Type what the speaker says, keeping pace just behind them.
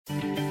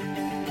Thank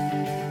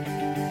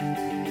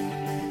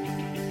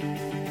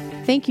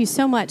you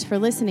so much for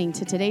listening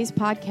to today's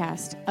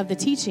podcast of the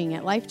teaching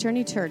at Life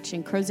Journey Church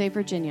in Crozet,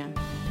 Virginia.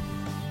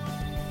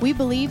 We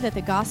believe that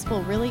the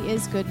gospel really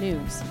is good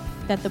news,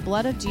 that the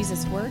blood of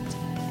Jesus worked,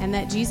 and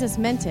that Jesus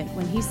meant it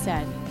when he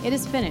said, "It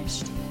is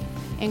finished."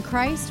 In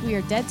Christ, we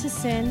are dead to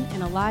sin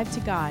and alive to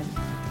God,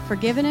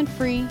 forgiven and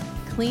free,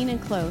 clean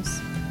and close,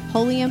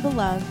 holy and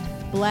beloved,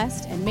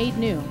 blessed and made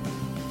new.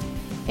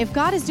 If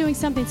God is doing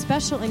something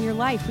special in your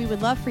life, we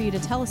would love for you to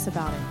tell us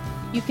about it.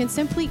 You can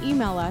simply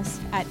email us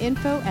at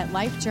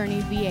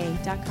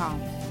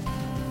info@lifejourneyva.com.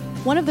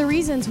 One of the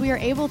reasons we are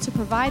able to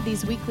provide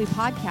these weekly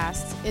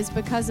podcasts is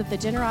because of the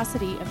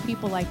generosity of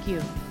people like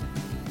you.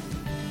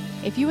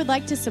 If you would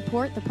like to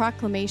support the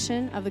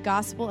proclamation of the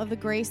gospel of the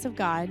grace of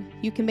God,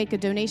 you can make a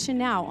donation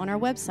now on our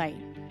website,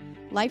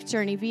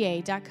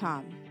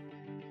 lifejourneyva.com.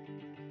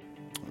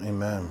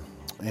 Amen.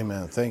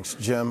 Amen. Thanks,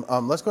 Jim.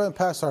 Let's go ahead and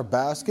pass our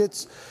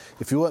baskets,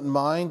 if you wouldn't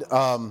mind.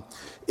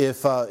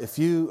 If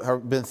you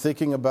have been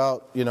thinking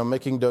about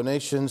making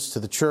donations to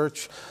the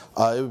church,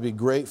 it would be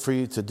great for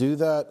you to do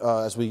that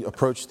as we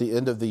approach the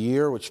end of the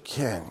year. Which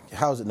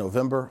how is it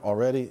November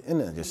already?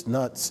 Isn't it just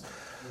nuts?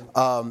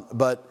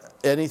 But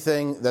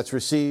anything that's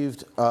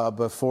received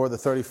before the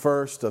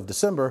 31st of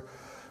December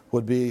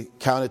would be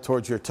counted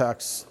towards your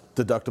tax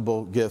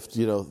deductible gift,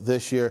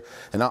 this year.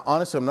 And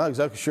honestly, I'm not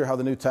exactly sure how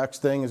the new tax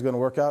thing is going to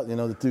work out, the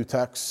new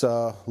tax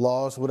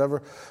laws, whatever.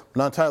 I'm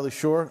not entirely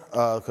sure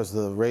because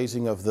of the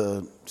raising of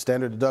the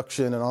standard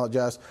deduction and all that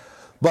jazz.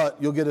 But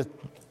you'll get a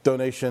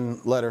donation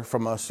letter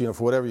from us, for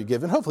whatever you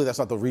give. And hopefully that's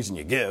not the reason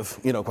you give,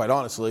 quite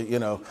honestly,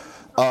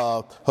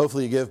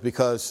 hopefully you give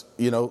because,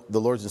 the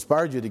Lord's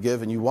inspired you to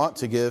give and you want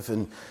to give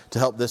and to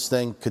help this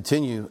thing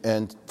continue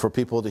and for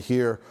people to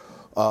hear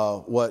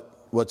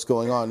what's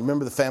going on.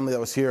 Remember the family that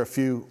was here a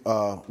few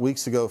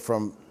weeks ago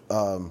from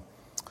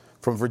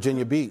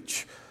Virginia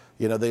Beach?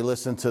 They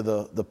listen to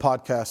the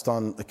podcast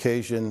on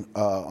occasion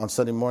on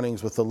Sunday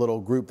mornings with a little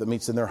group that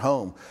meets in their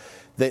home.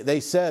 They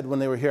said when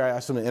they were here, I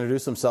asked them to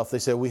introduce themselves. They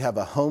said, we have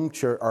a home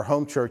church. Our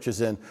home church is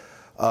in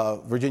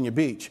Virginia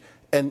Beach.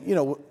 And,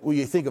 when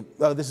you think of,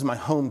 oh, this is my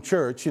home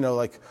church,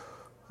 like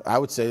I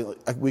would say,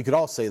 we could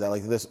all say that,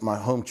 like this, my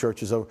home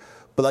church is over.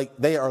 But like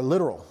they are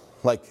literal.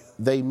 Like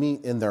they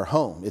meet in their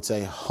home. It's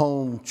a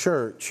home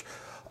church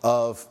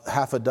of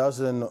half a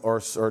dozen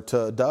or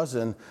to a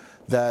dozen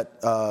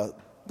that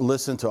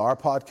listen to our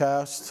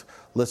podcast,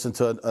 listen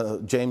to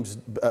James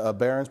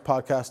Barron's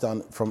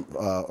podcast from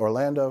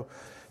Orlando,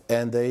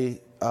 and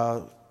they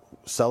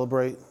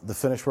celebrate the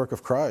finished work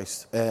of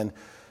Christ. And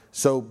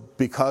so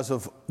because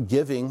of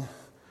giving,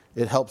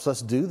 it helps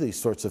us do these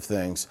sorts of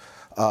things.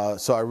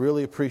 So I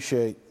really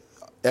appreciate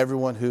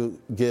everyone who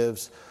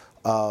gives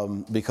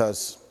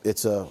because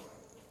it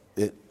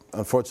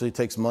unfortunately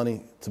takes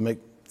money to make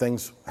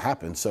things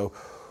happen. So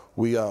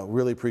we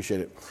really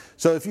appreciate it.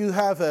 So if you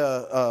have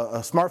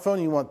a smartphone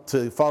and you want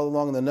to follow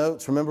along in the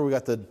notes, remember we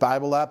got the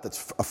Bible app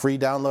that's a free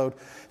download.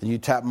 And you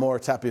tap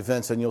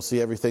events, and you'll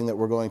see everything that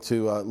we're going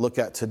to look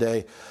at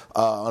today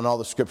on all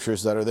the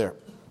scriptures that are there.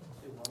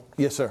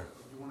 Yes, sir.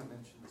 You want to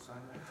mention the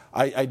sign?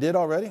 I did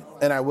already,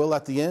 and I will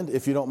at the end,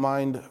 if you don't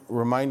mind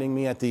reminding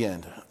me at the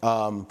end.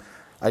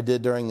 I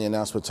did during the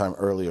announcement time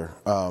earlier,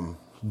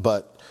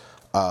 but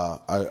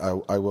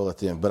I will at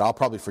the end, but I'll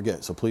probably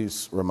forget, so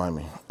please remind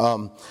me.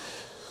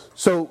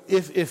 So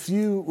if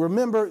you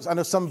remember, I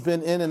know some have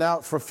been in and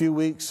out for a few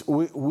weeks.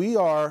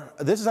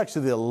 This is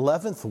actually the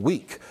 11th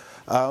week.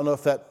 I don't know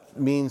if that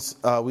means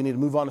we need to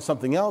move on to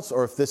something else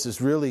or if this is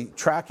really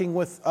tracking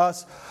with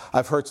us.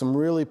 I've heard some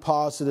really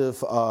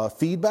positive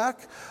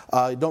feedback.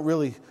 I don't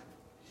really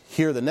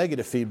hear the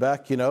negative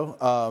feedback,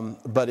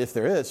 but if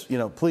there is,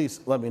 please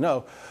let me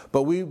know.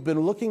 But we've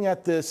been looking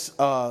at this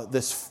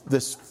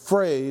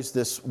phrase,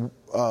 this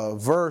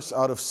verse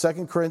out of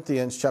 2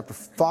 Corinthians chapter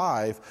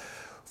 5,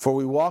 for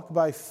we walk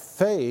by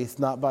faith,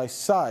 not by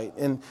sight.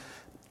 And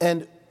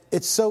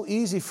it's so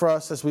easy for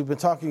us, as we've been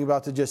talking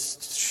about, to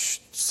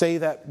just say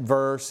that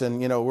verse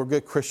and, we're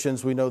good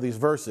Christians, we know these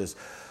verses.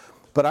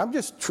 But I'm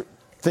just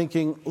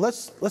thinking,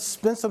 let's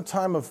spend some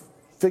time of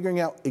figuring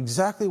out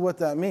exactly what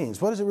that means.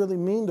 What does it really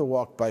mean to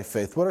walk by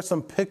faith? What are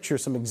some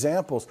pictures, some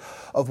examples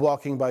of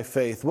walking by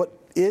faith? What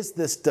is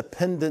this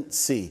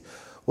dependency?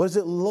 What does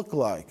it look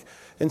like?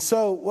 And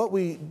so what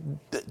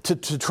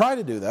to try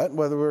to do that,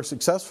 whether we're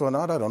successful or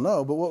not, I don't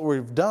know, but what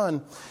we've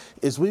done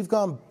is we've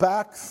gone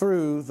back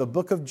through the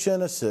book of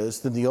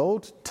Genesis in the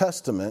Old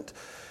Testament,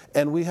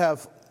 and we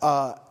have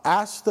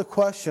asked the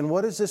question,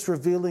 what is this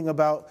revealing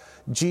about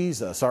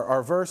Jesus?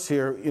 Our verse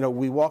here,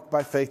 we walk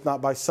by faith,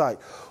 not by sight.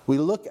 We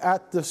look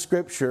at the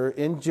scripture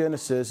in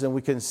Genesis and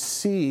we can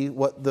see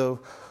what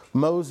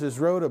Moses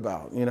wrote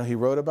about. He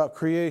wrote about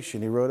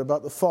creation. He wrote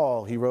about the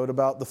fall. He wrote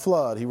about the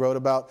flood. He wrote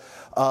about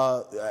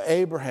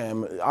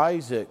Abraham,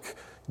 Isaac,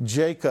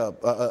 Jacob,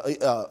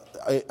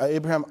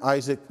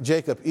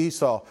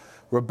 Esau,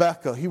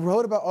 Rebecca. He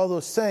wrote about all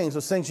those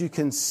things you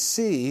can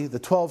see, the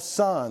 12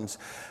 sons.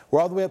 We're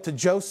all the way up to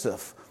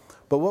Joseph.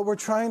 But what we're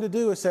trying to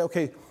do is say,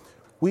 okay,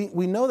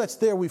 we know that's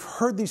there. We've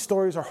heard these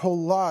stories our whole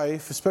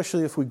life,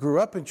 especially if we grew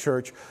up in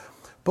church.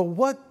 But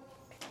what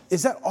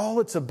is that all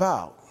it's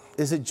about?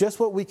 Is it just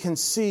what we can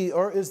see,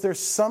 or is there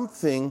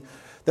something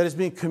that is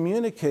being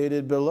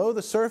communicated below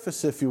the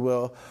surface, if you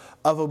will,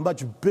 of a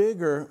much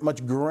bigger,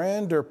 much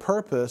grander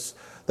purpose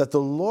that the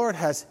Lord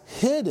has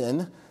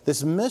hidden,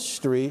 this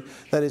mystery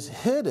that is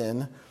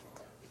hidden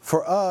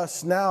for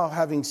us now,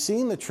 having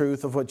seen the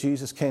truth of what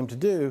Jesus came to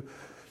do,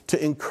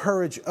 to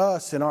encourage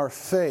us in our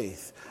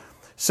faith.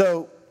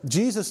 So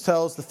Jesus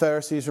tells the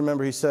Pharisees,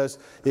 remember, he says,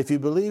 if you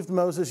believed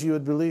Moses, you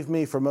would believe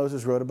me, for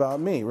Moses wrote about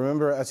me.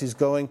 Remember, as he's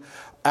going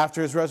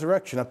after his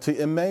resurrection up to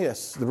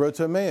Emmaus, the road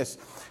to Emmaus,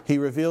 he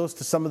reveals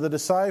to some of the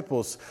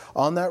disciples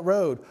on that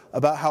road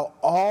about how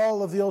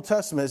all of the Old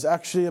Testament is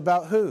actually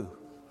about who?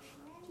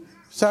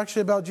 It's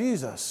actually about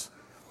Jesus.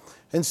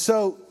 And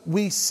so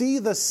we see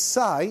the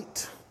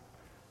sight,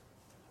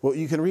 what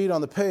you can read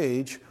on the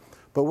page,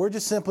 but we're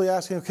just simply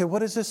asking, okay,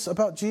 what is this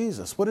about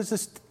Jesus? What is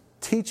this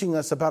teaching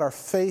us about our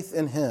faith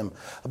in Him,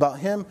 about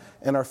Him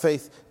and our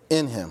faith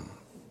in Him?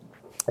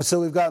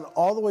 So we've gotten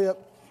all the way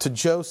up to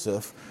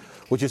Joseph,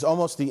 which is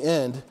almost the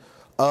end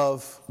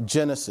of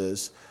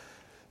Genesis.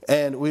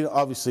 And we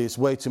obviously, it's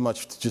way too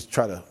much to just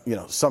try to,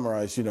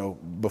 summarize,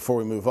 before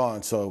we move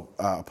on. So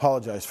I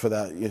apologize for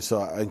that.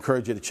 So I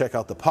encourage you to check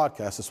out the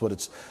podcast. That's what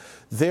it's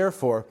there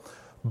for.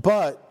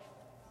 But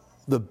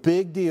the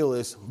big deal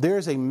is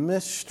there's a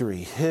mystery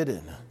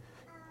hidden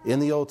in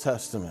the Old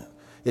Testament.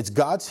 It's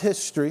God's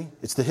history.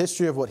 It's the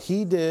history of what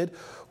He did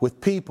with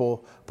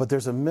people, but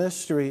there's a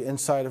mystery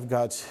inside of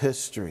God's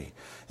history.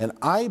 And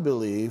I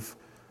believe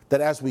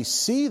that as we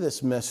see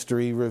this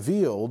mystery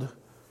revealed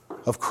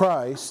of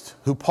Christ,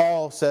 who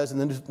Paul says in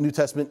the New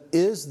Testament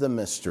is the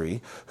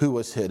mystery, who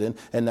was hidden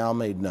and now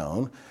made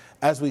known,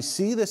 as we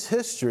see this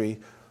history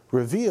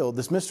revealed,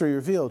 this mystery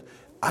revealed,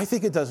 I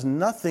think it does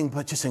nothing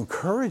but just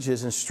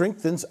encourages and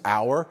strengthens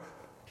our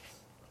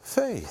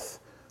faith,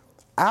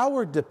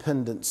 our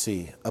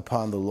dependency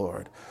upon the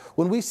Lord.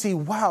 When we see,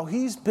 wow,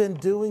 He's been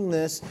doing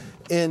this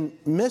in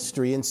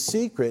mystery, in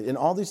secret, in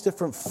all these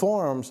different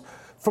forms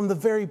from the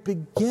very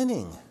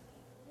beginning.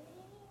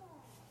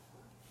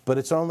 But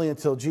it's only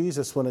until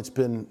Jesus when it's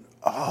been,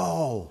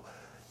 oh,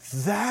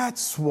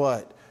 that's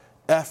what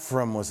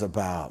Ephraim was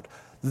about.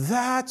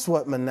 That's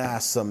what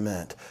Manasseh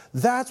meant.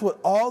 That's what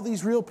all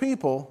these real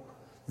people,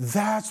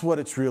 that's what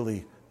it's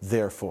really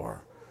there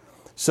for.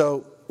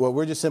 So what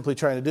we're just simply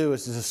trying to do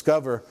is to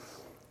discover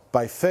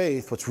by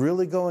faith what's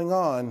really going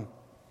on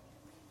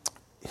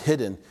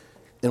hidden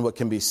in what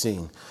can be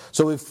seen.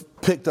 So we've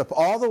picked up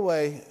all the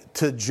way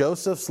to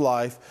Joseph's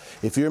life.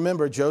 If you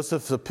remember,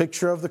 Joseph's a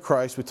picture of the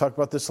Christ. We talked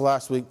about this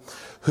last week,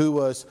 who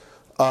was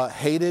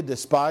hated,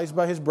 despised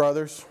by his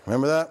brothers.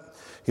 Remember that?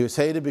 He was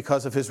hated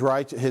because of his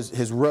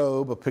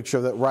robe, a picture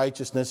of that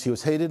righteousness. He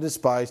was hated and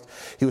despised.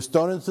 He was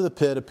thrown into the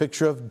pit, a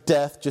picture of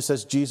death, just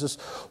as Jesus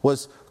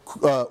was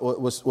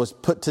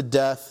put to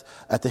death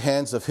at the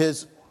hands of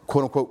his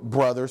quote-unquote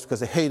brothers,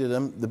 because they hated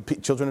him, the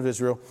children of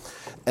Israel.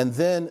 And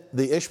then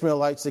the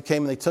Ishmaelites, they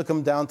came and they took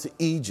him down to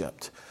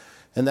Egypt.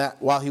 And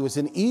that while he was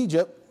in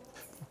Egypt,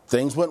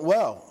 things went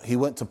well. He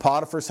went to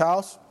Potiphar's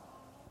house.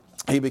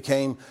 He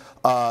became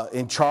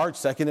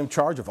second in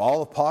charge of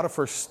all of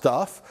Potiphar's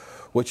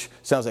stuff, which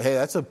sounds like, hey,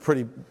 that's a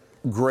pretty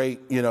great,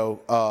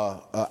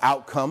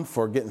 outcome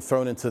for getting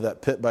thrown into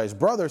that pit by his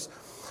brothers.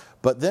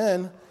 But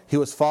then he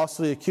was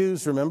falsely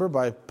accused, remember,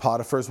 by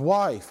Potiphar's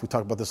wife. We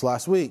talked about this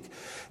last week.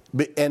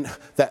 And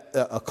that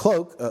a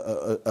cloak,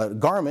 a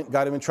garment,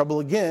 got him in trouble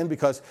again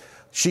because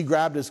she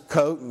grabbed his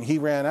coat and he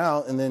ran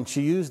out, and then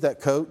she used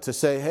that coat to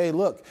say, hey,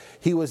 look,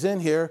 he was in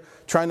here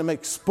trying to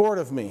make sport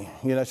of me.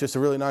 It's just a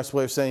really nice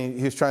way of saying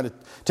he was trying to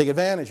take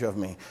advantage of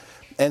me.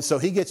 And so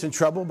he gets in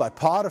trouble by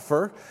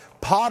Potiphar.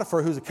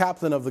 Potiphar, who's a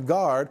captain of the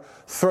guard,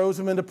 throws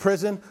him into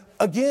prison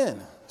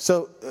again.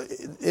 So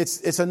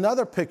it's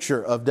another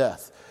picture of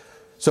death.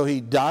 So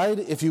he died,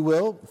 if you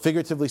will,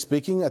 figuratively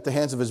speaking, at the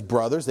hands of his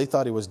brothers. They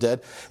thought he was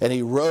dead. And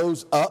he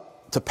rose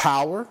up to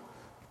power,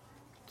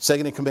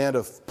 second in command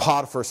of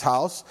Potiphar's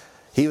house.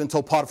 He even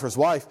told Potiphar's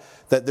wife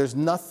that there's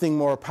nothing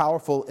more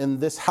powerful in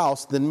this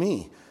house than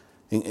me.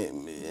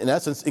 In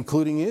essence,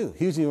 including you.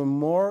 He was had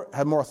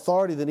more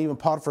authority than even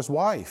Potiphar's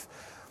wife.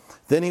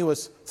 Then he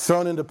was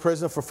thrown into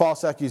prison for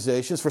false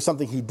accusations for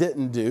something he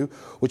didn't do,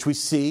 which we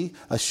see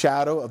a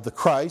shadow of the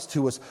Christ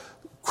who was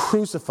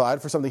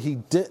crucified for something he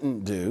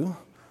didn't do.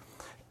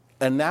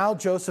 And now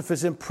Joseph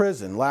is in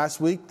prison.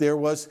 Last week there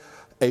was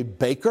a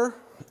baker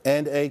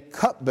and a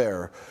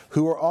cupbearer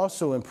who were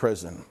also in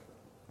prison.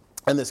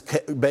 And this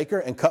baker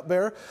and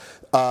cupbearer,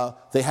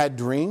 they had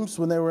dreams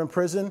when they were in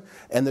prison.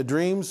 And the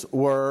dreams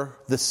were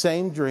the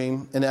same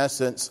dream, in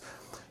essence,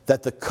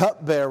 that the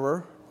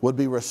cupbearer would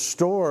be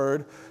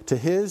restored to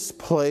his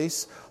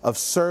place of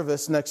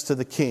service next to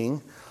the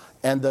king.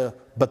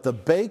 But the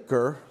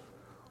baker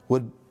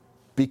would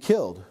be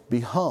killed,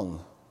 be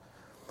hung.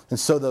 And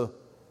so the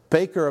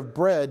baker of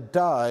bread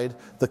died.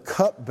 The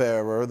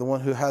cupbearer, the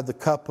one who had the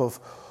cup of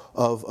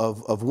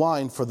of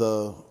wine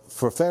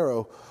for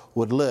Pharaoh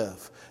would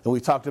live. And we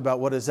talked about,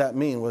 what does that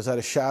mean? Was that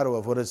a shadow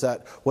of? What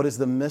is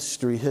the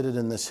mystery hidden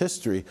in this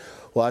history?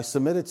 Well, I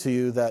submitted to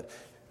you that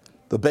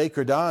the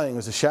baker dying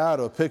was a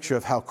shadow, a picture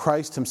of how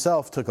Christ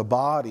himself took a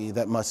body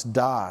that must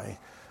die,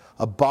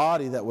 a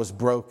body that was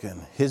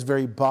broken. His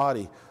very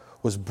body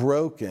was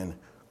broken,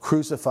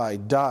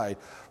 crucified, died.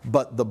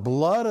 But the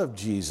blood of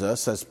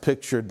Jesus, as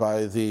pictured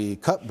by the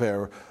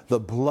cupbearer, the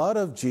blood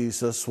of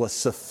Jesus was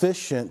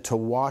sufficient to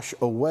wash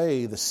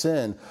away the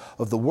sin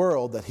of the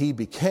world that he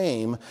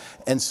became.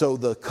 And so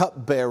the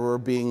cupbearer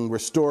being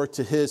restored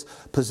to his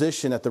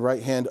position at the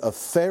right hand of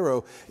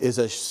Pharaoh is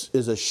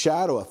a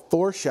shadow, a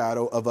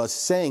foreshadow of us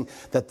saying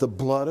that the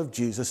blood of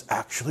Jesus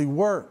actually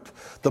worked.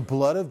 The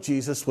blood of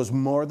Jesus was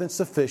more than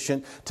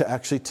sufficient to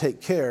actually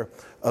take care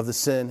of the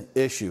sin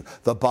issue.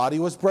 The body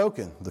was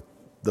broken.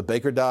 The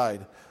baker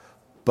died.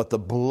 But the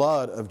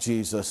blood of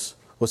Jesus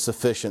was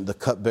sufficient. The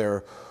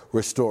cupbearer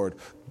restored.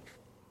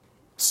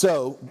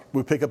 So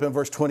we pick up in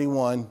verse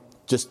 21,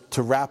 just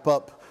to wrap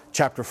up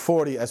chapter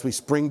 40 as we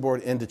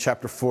springboard into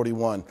chapter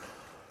 41.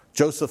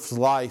 Joseph's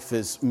life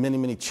is many,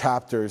 many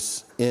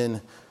chapters in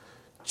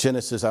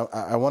Genesis.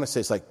 I want to say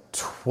it's like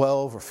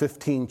 12 or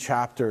 15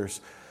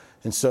 chapters.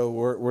 And so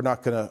we're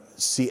not going to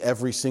see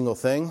every single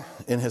thing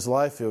in his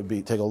life. It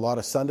would take a lot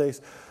of Sundays.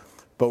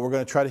 But we're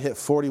going to try to hit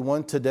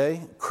 41 today.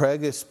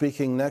 Craig is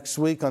speaking next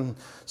week on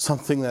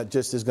something that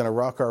just is going to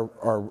rock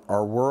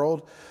our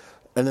world.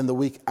 And then the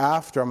week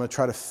after, I'm going to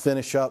try to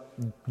finish up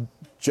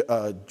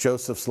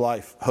Joseph's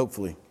life,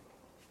 hopefully.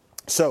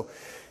 So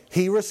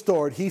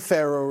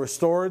Pharaoh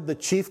restored the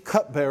chief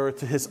cupbearer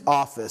to his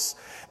office,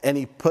 and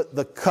he put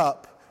the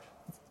cup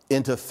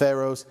into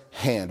Pharaoh's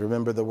hand.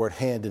 Remember, the word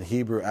hand in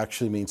Hebrew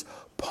actually means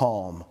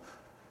palm.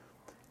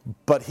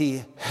 But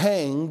he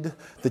hanged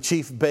the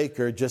chief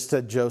baker just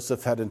as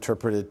Joseph had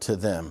interpreted to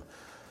them.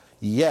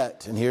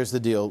 Yet, and here's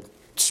the deal,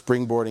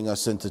 springboarding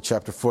us into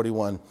chapter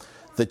 41,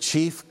 the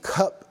chief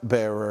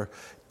cupbearer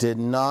did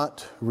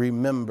not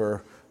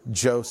remember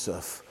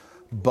Joseph,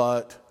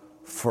 but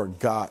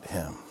forgot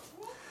him.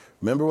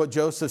 Remember what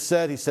Joseph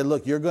said? He said,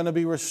 look, you're going to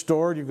be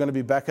restored. You're going to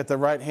be back at the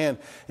right hand.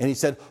 And he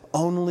said,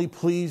 only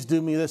please do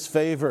me this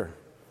favor.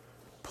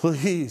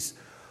 Please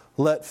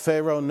let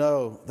Pharaoh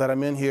know that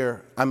I'm in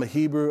here. I'm a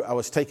Hebrew. I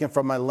was taken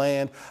from my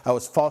land. I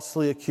was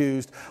falsely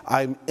accused.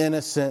 I'm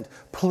innocent.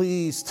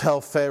 Please tell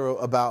Pharaoh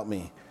about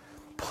me.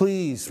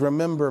 Please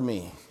remember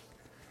me.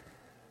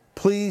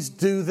 Please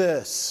do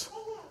this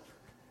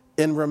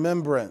in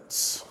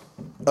remembrance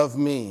of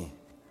me.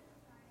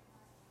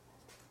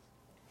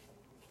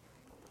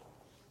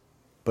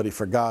 But he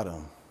forgot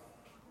him.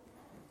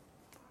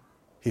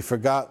 He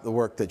forgot the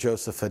work that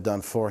Joseph had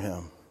done for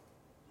him.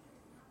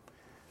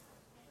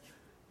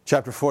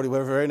 Chapter 40,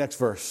 very next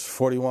verse,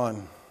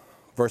 41,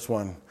 verse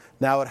 1.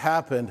 Now it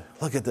happened,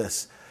 look at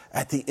this,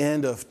 at the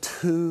end of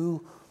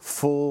 2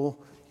 full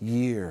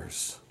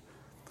years.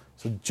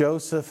 So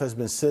Joseph has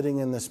been sitting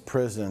in this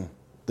prison.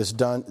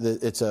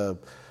 It's a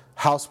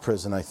house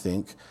prison, I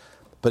think.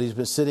 But he's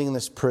been sitting in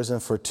this prison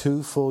for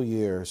 2 full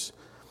years.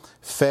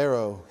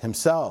 Pharaoh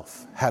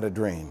himself had a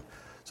dream.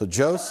 So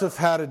Joseph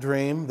had a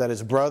dream that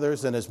his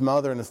brothers and his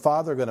mother and his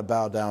father are going to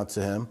bow down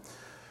to him.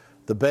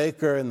 The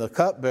baker and the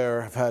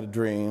cupbearer have had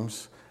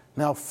dreams.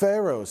 Now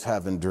Pharaoh's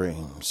having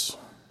dreams.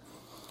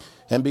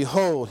 And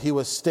behold, he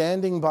was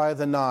standing by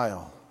the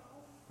Nile.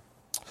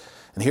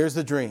 And here's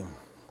the dream.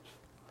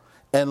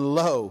 And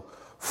lo,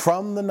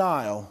 from the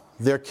Nile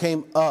there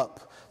came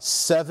up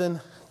 7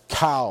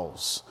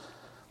 cows,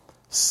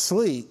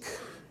 sleek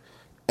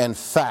and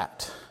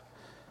fat.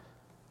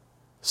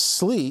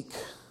 Sleek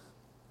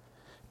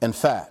and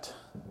fat.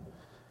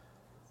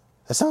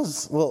 That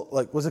sounds a little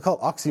like, was it called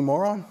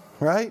oxymoron?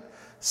 Right?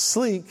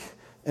 Sleek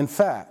and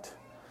fat.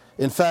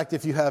 In fact,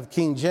 if you have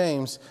King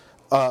James,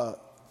 I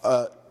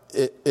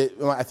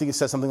think it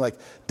says something like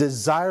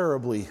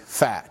desirably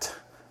fat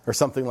or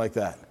something like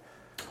that.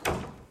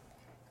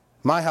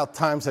 My, how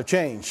times have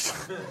changed.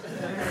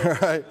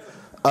 Right?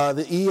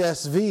 The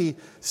ESV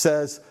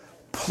says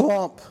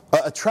plump,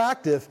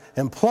 attractive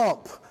and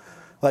plump.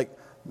 Like,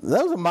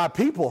 those are my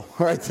people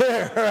right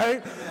there,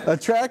 right?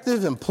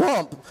 Attractive and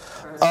plump.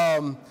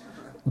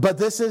 But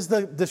this is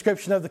the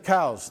description of the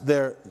cows.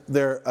 They're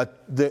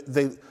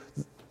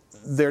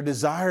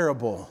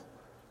desirable,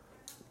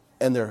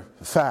 and they're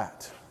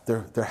fat.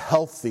 They're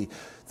healthy.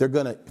 They're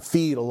going to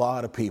feed a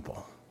lot of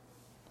people.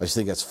 I just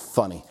think that's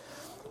funny.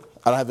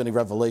 I don't have any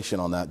revelation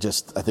on that.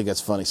 Just I think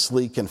that's funny.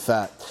 Sleek and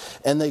fat,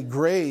 and they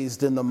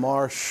grazed in the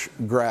marsh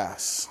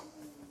grass.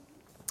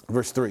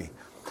 Verse 3.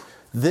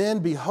 Then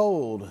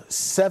behold,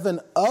 7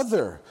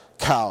 other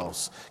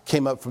cows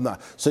came up from the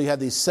Nile. So you had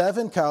these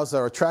 7 cows that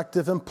are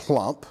attractive and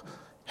plump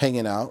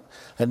hanging out.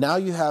 And now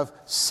you have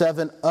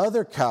 7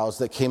 other cows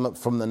that came up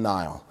from the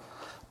Nile,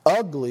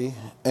 ugly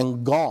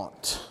and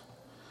gaunt.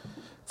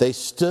 They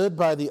stood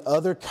by the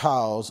other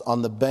cows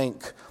on the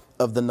bank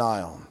of the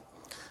Nile.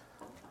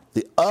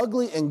 The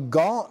ugly and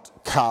gaunt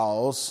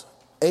cows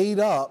ate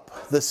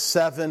up the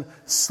 7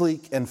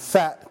 sleek and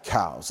fat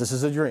cows. This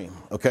is a dream,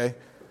 okay?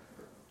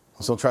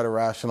 So try to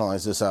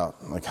rationalize this out.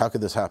 Like, how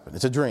could this happen?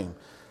 It's a dream.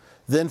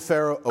 Then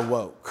Pharaoh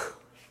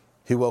awoke.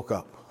 He woke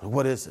up.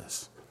 What is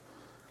this?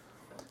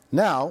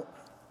 Now,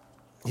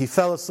 he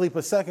fell asleep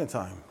a second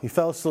time. He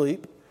fell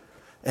asleep,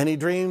 and he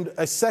dreamed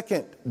a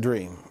second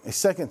dream, a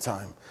second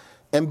time.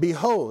 And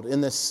behold,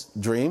 in this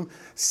dream,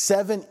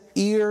 7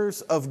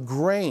 ears of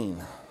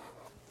grain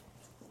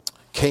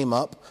came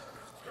up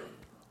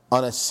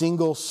on a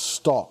single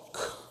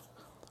stalk,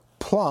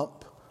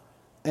 plump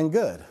and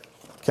good.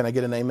 Can I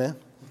get an amen?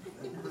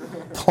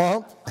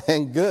 Plump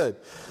and good.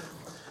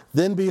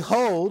 Then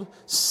behold,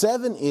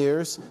 7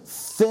 ears,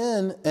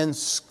 thin and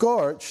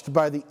scorched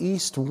by the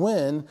east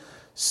wind,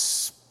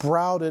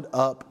 sprouted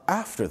up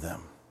after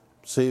them.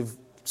 So you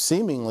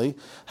seemingly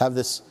have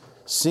this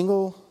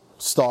single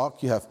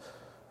stalk. You have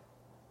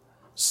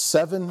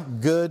 7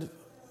 good,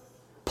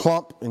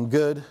 plump and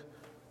good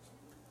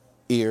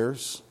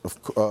ears.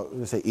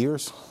 Did I say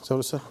ears? Is that what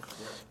it said?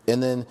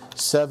 And then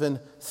 7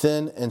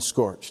 thin and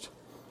scorched.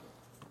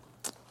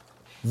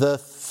 The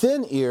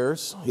thin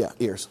ears,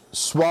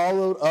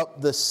 swallowed up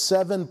the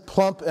 7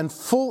 plump and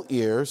full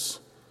ears.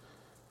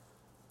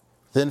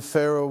 Then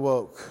Pharaoh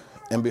woke,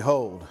 and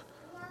behold,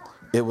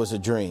 it was a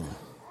dream.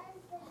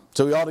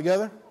 So we all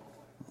together?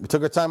 We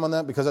took our time on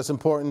that because that's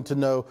important to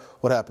know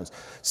what happens.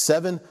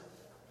 7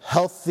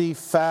 healthy,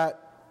 fat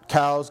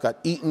cows got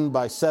eaten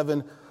by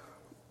 7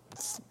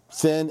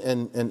 thin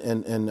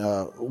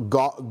and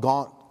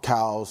gaunt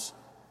cows,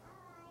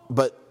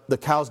 but the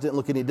cows didn't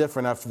look any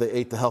different after they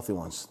ate the healthy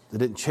ones. They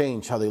didn't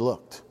change how they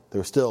looked. They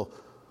were still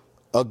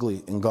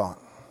ugly and gaunt.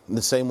 And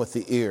the same with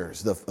the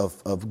ears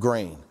of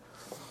grain.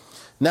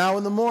 Now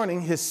in the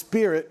morning, his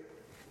spirit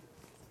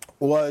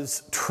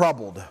was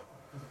troubled.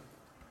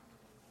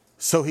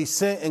 So he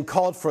sent and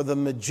called for the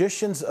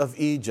magicians of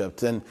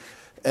Egypt. And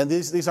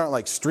these aren't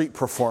like street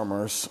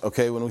performers,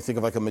 okay? When we think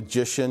of like a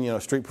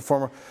magician, street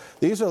performer.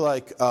 These are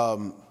like,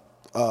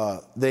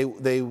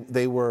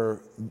 they were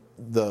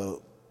the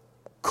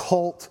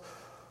cult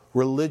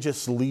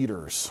religious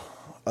leaders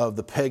of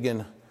the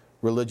pagan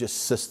religious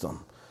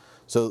system.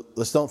 So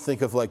let's don't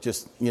think of like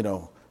just,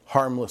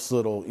 harmless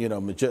little,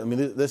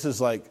 this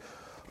is like,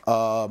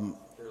 they're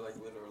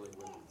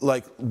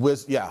like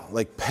literally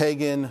like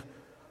pagan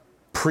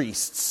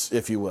priests,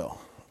 if you will.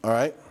 All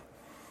right.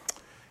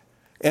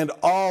 And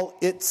all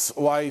its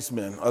wise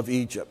men of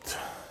Egypt,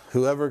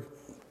 whoever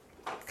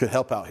could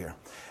help out here.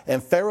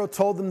 And Pharaoh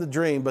told them the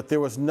dream, but there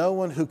was no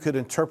one who could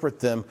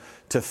interpret them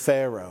to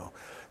Pharaoh.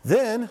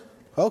 Then,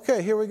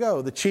 okay, here we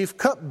go. The chief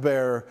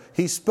cupbearer,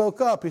 he spoke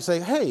up. He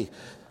said, hey,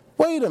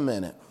 wait a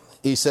minute.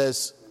 He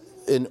says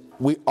in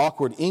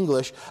awkward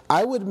English,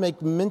 I would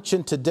make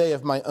mention today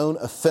of my own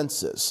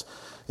offenses.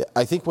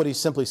 I think what he's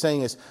simply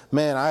saying is,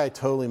 man, I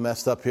totally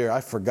messed up here. I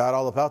forgot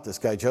all about this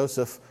guy,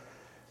 Joseph.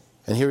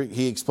 And here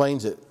he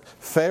explains it.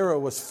 Pharaoh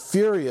was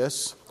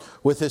furious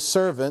with his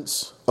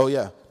servants,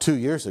 2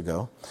 years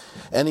ago,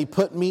 and he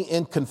put me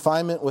in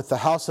confinement with the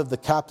house of the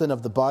captain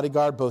of the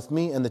bodyguard, both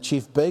me and the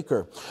chief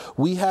baker.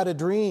 We had a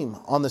dream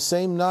on the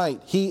same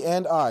night, he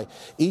and I.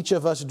 Each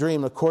of us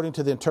dreamed according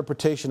to the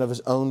interpretation of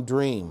his own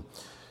dream.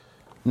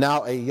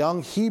 Now a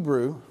young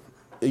Hebrew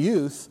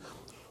youth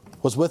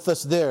was with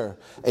us there,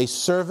 a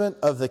servant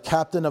of the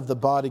captain of the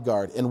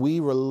bodyguard, and we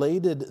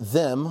related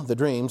them, the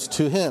dreams,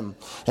 to him.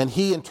 And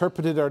he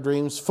interpreted our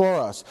dreams for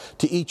us.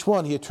 To each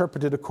one he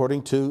interpreted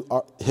according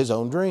to his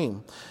own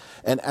dream.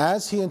 And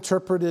as he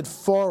interpreted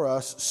for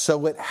us,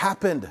 so it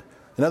happened.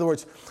 In other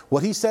words,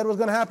 what he said was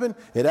going to happen,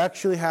 it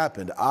actually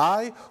happened.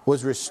 I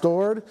was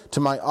restored to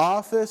my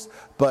office,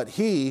 but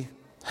he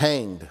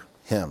hanged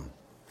him.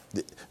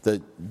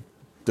 The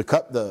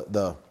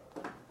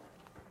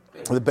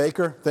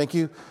baker, thank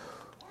you.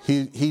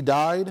 He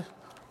died.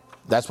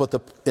 That's what the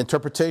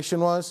interpretation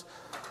was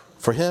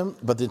for him.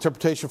 But the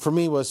interpretation for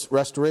me was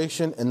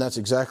restoration, and that's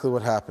exactly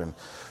what happened.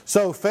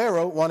 So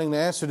Pharaoh, wanting the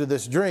answer to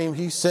this dream,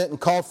 he sent and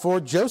called for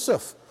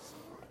Joseph.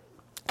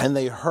 And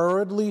they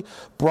hurriedly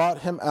brought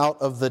him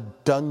out of the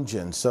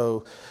dungeon.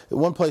 So at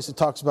one place it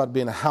talks about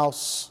being a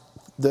house.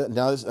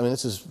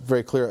 This is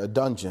very clear, a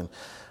dungeon.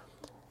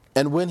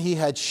 And when he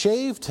had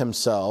shaved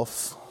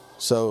himself,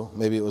 so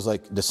maybe it was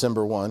like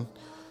December 1.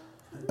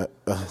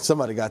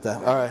 Somebody got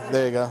that. All right,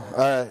 there you go.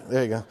 All right,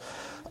 there you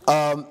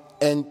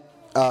go.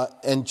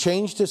 And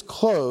changed his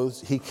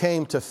clothes, he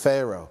came to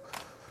Pharaoh.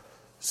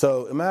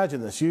 So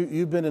imagine this.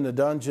 You've been in a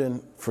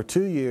dungeon for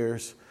 2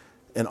 years,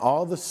 and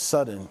all of a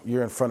sudden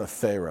you're in front of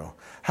Pharaoh.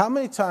 How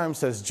many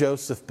times has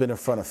Joseph been in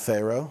front of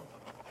Pharaoh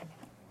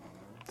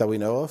that we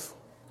know of?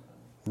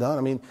 None.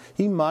 I mean,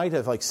 he might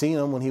have seen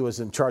him when he was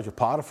in charge of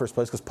Potiphar's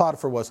place, because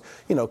Potiphar was,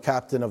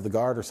 captain of the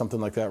guard or something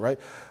like that, right?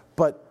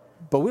 But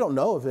we don't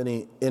know of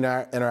any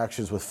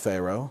interactions with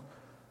Pharaoh.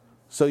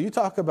 So you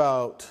talk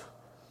about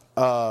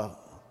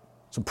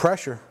some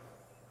pressure,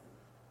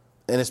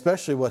 and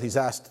especially what he's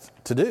asked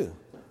to do.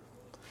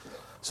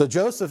 So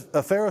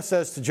Pharaoh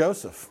says to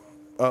Joseph,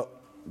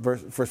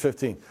 verse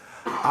 15,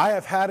 I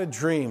have had a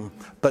dream,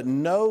 but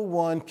no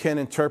one can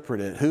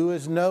interpret it. Who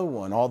is no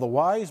one? All the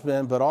wise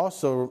men, but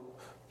also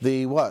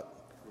the what?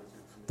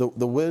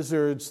 the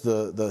wizards,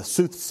 the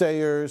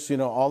soothsayers,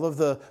 all of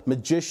the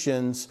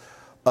magicians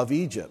of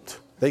Egypt.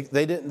 They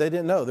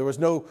didn't know. There was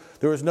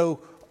no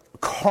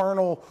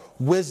carnal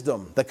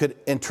wisdom that could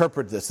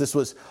interpret this. This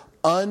was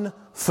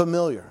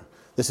unfamiliar.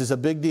 This is a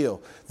big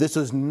deal. This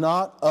was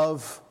not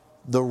of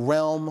the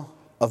realm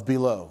of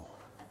below,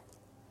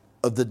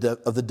 of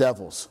the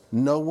devils.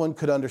 No one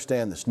could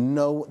understand this.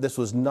 No, this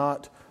was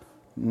not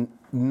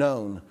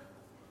known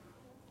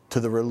to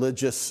the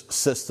religious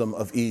system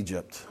of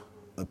Egypt,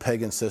 the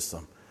pagan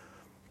system.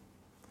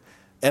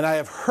 And I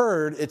have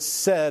heard it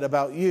said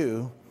about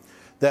you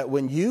that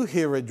when you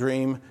hear a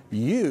dream,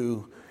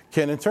 you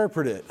can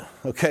interpret it.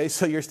 Okay,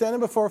 so you're standing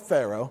before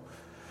Pharaoh.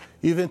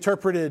 You've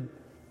interpreted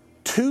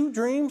 2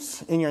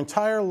 dreams in your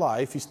entire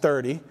life. He's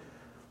 30,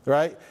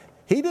 right?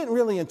 He didn't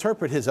really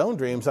interpret his own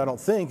dreams, I don't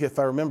think, if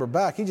I remember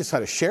back. He just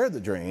kind of shared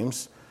the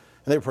dreams,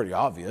 and they were pretty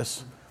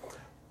obvious.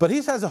 But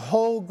he has a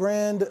whole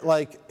grand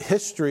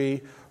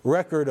history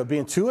record of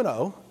being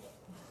 2-0.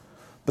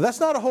 But that's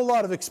not a whole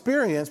lot of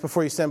experience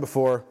before you stand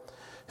before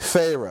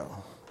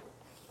Pharaoh.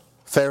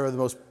 Pharaoh, the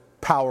most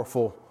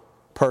powerful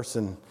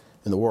person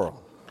in the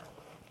world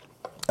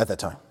at that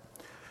time.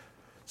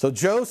 So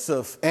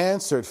Joseph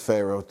answered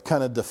Pharaoh,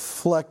 kind of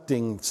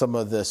deflecting some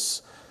of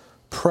this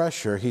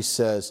pressure. He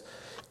says,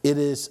 "It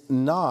is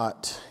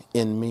not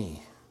in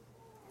me.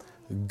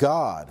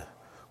 God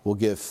will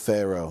give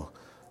Pharaoh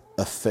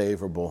a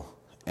favorable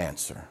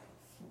answer."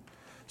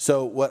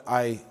 So what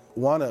I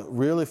want to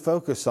really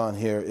focus on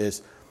here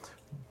is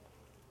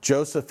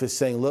Joseph is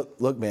saying,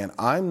 look, man,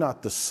 I'm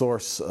not the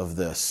source of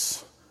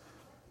this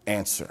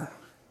answer,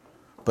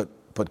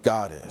 but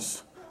God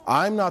is.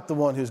 I'm not the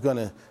one who's going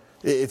to.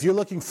 If you're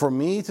looking for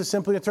me to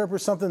simply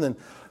interpret something, then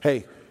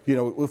hey,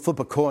 we'll flip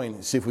a coin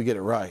and see if we get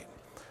it right.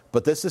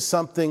 But this is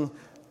something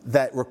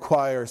that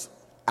requires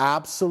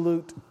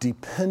absolute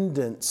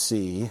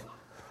dependency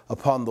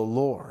upon the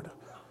Lord.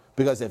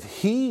 Because if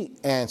He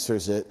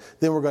answers it,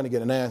 then we're going to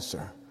get an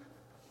answer.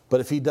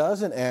 But if He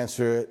doesn't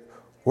answer it,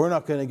 we're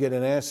not going to get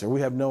an answer. We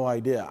have no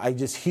idea. I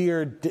just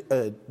hear,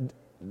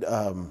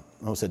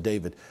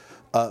 David,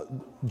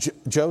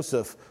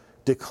 Joseph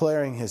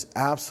declaring his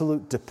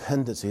absolute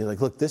dependency. Like,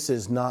 look, this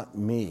is not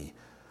me.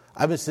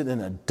 I've been sitting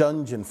in a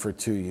dungeon for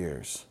 2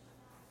 years.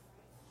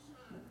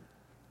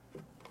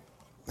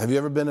 Have you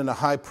ever been in a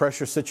high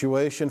pressure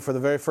situation for the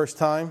very first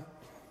time?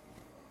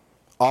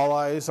 All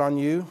eyes on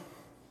you?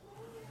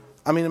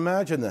 I mean,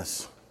 imagine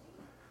this.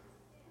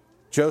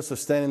 Joseph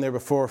standing there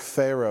before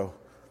Pharaoh.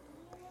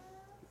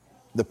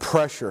 The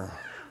pressure.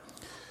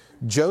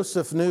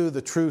 Joseph knew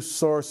the true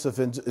source of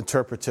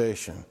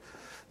interpretation.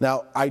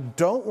 Now, I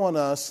don't want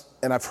us,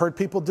 and I've heard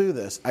people do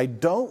this, I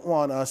don't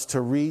want us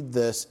to read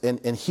this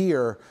and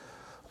hear,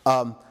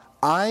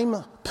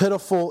 I'm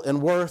pitiful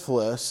and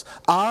worthless,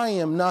 I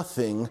am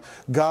nothing,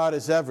 God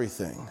is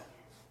everything.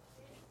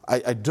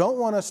 I don't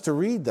want us to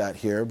read that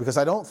here because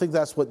I don't think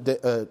that's what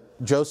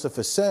Joseph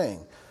is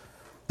saying.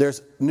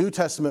 There's New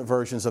Testament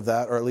versions of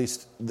that, or at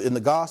least in the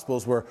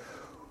Gospels, where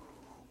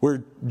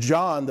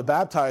John, the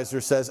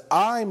baptizer, says,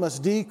 I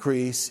must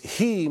decrease,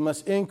 he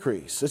must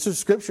increase. This is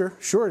scripture,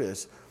 sure it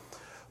is.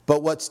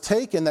 But that's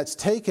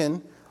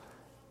taken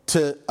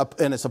to,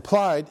 and it's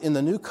applied in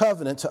the new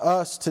covenant to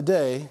us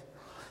today,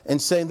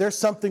 and saying there's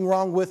something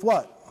wrong with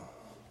what?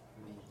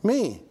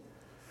 Me.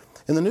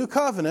 In the new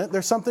covenant,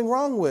 there's something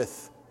wrong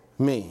with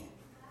me.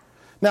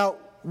 Now,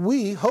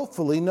 we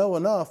hopefully know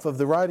enough of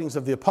the writings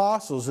of the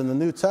apostles in the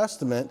New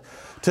Testament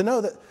to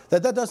know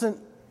that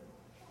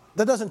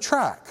doesn't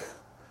track.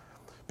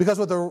 Because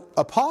what the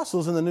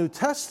apostles in the New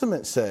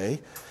Testament say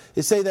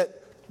that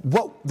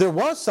there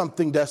was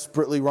something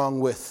desperately wrong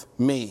with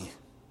me.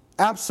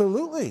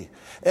 Absolutely.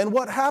 And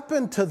what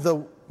happened to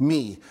the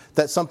me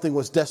that something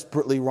was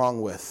desperately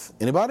wrong with?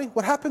 Anybody?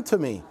 What happened to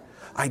me?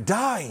 I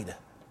died.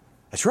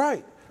 That's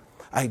right.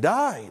 I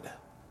died.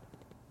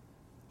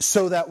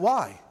 So that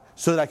why?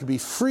 So that I could be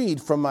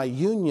freed from my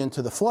union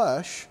to the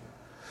flesh,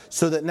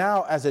 so that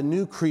now as a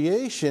new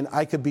creation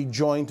I could be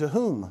joined to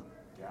whom?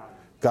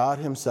 God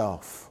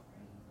Himself.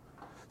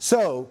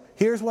 So,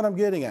 here's what I'm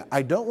getting at.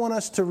 I don't want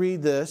us to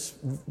read this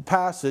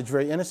passage,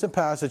 very innocent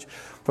passage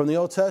from the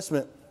Old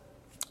Testament,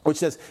 which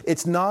says,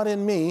 it's not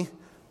in me,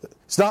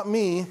 it's not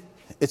me,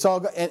 it's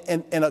all God,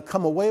 and I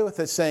come away with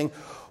it saying,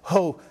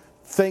 oh,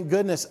 thank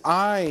goodness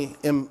I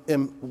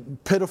am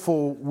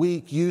pitiful,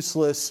 weak,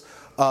 useless,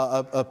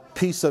 a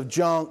piece of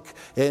junk,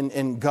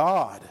 and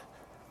God.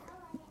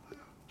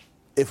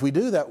 If we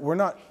do that, we're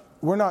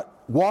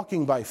not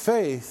walking by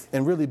faith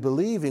and really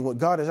believing what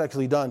God has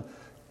actually done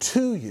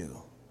to you.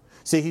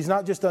 See, He's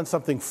not just done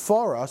something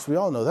for us, we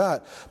all know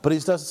that, but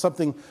He's done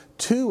something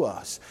to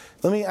us.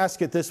 Let me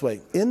ask it this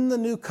way. In the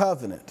new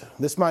covenant,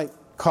 this might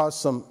cause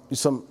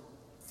some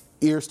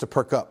ears to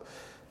perk up.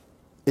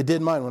 It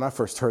did mine when I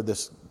first heard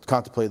this,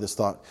 contemplated this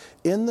thought.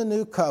 In the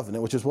new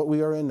covenant, which is what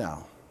we are in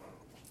now,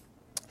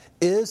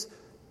 is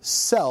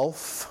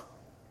self,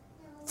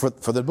 for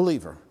the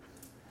believer,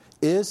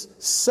 is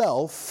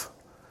self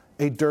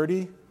a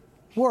dirty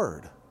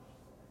word?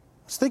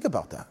 Let's think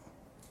about that.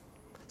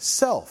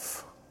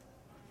 Self.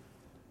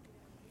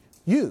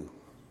 You.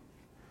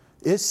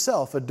 Is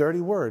self a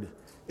dirty word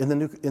in the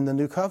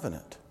new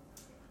covenant?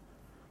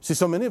 See,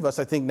 so many of us,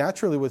 I think,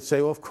 naturally would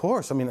say, well, of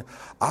course. I mean,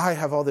 I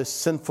have all these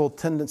sinful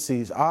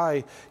tendencies.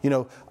 And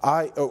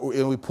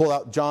we pull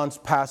out John's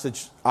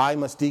passage, I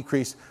must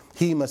decrease,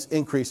 he must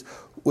increase,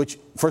 which,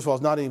 first of all,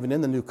 is not even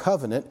in the new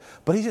covenant,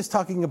 but he's just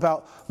talking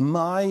about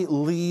my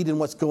lead in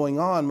what's going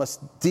on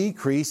must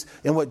decrease,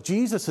 and what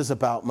Jesus is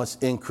about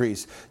must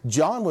increase.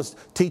 John was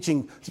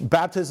teaching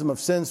baptism of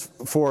sins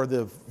for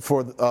the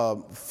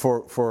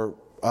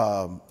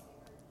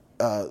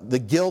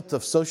guilt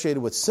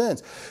associated with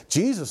sins.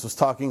 Jesus was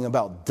talking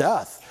about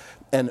death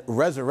and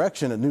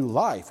resurrection and new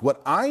life.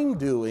 What I'm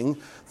doing,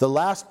 the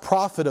last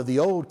prophet of the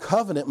old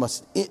covenant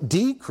must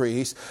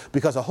decrease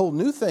because a whole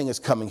new thing is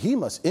coming. He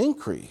must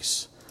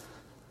increase.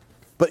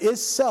 But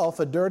is self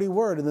a dirty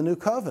word in the new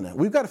covenant?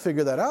 We've got to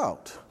figure that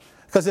out.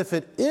 Because if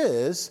it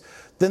is,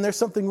 then there's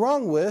something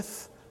wrong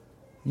with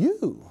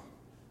you.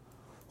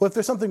 Well, if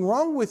there's something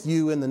wrong with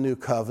you in the new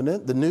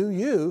covenant, the new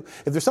you,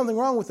 if there's something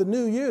wrong with the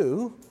new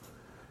you,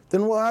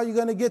 then how are you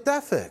going to get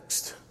that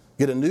fixed?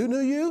 Get a new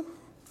you?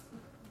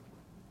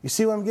 You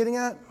see what I'm getting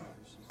at?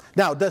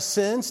 Now, does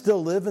sin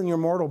still live in your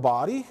mortal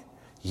body?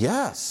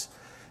 Yes.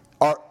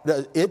 Are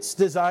its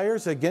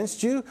desires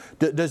against you?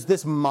 Does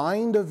this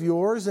mind of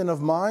yours and of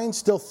mine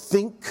still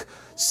think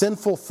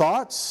sinful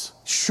thoughts?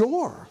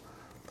 Sure.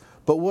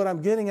 But what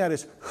I'm getting at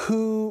is,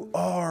 who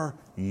are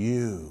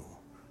you?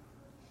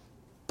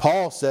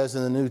 Paul says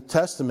in the New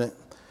Testament,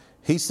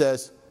 he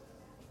says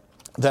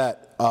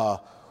that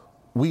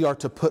we are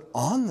to put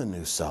on the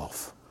new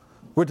self.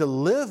 We're to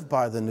live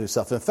by the new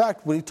self. In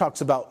fact, when he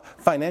talks about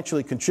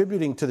financially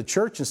contributing to the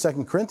church in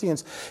 2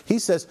 Corinthians, he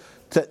says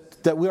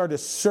that we are to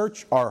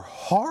search our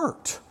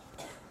heart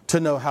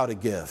to know how to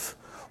give.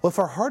 Well, if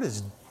our heart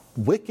is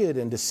wicked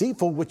and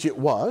deceitful, which it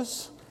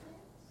was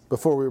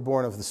before we were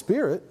born of the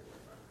Spirit,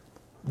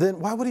 then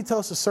why would he tell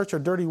us to search our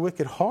dirty,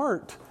 wicked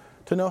heart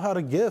to know how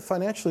to give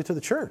financially to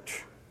the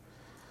church?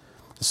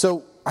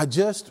 So I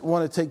just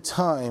want to take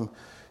time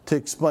to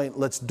explain.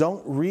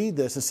 Don't read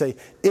this and say,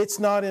 it's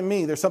not in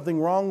me. There's something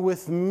wrong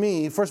with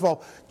me. First of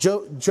all,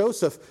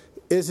 Joseph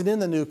isn't in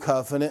the new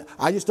covenant.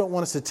 I just don't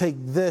want us to take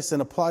this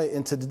and apply it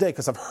into today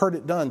because I've heard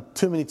it done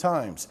too many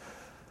times.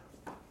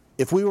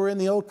 If we were in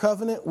the old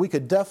covenant, we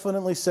could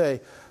definitely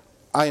say,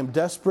 I am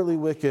desperately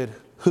wicked.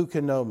 Who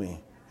can know me?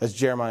 As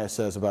Jeremiah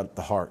says about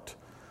the heart.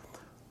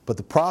 But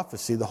the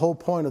prophecy, the whole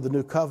point of the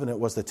new covenant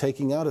was the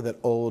taking out of that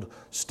old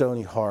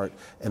stony heart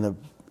and the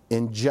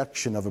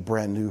injection of a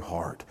brand new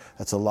heart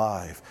that's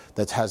alive,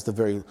 that has the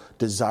very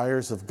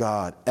desires of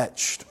God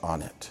etched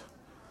on it.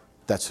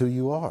 That's who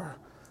you are.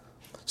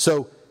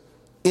 So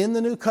in the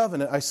new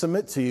covenant, I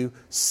submit to you,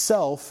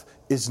 self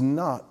is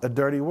not a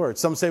dirty word.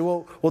 Some say,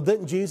 well,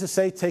 didn't Jesus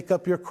say, take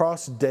up your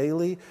cross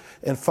daily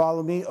and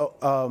follow me?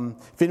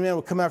 If any man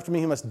will come after me,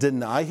 he must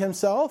deny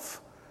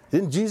himself.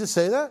 Didn't Jesus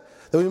say that?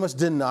 That we must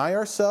deny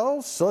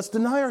ourselves? So let's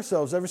deny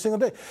ourselves every single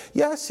day.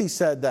 Yes, he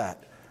said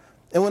that.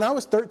 And when I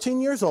was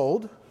 13 years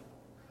old,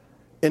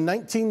 in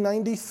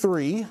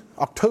 1993,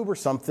 October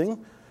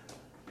something,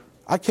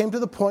 I came to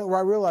the point where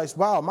I realized,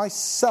 wow, my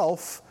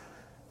self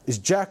is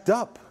jacked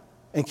up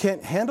and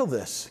can't handle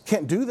this,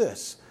 can't do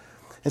this.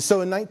 And so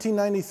in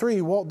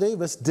 1993, Walt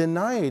Davis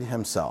denied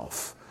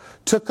himself,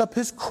 took up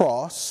his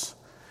cross,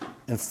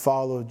 and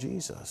followed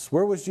Jesus.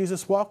 Where was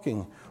Jesus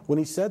walking when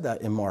he said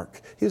that in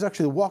Mark? He was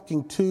actually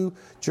walking to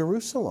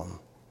Jerusalem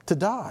to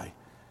die.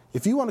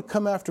 If you want to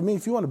come after me,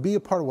 if you want to be a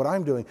part of what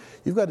I'm doing,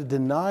 you've got to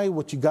deny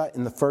what you got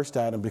in the first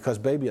Adam because,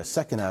 baby, a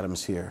second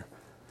Adam's here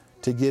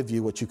to give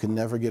you what you can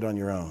never get on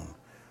your own.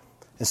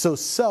 And so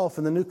self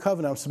in the new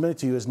covenant I'm submitting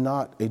to you is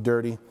not a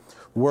dirty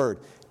word.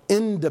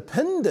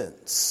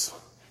 Independence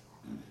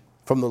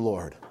from the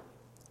Lord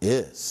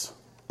is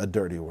a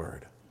dirty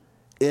word.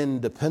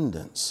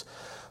 Independence,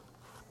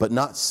 but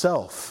not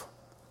self.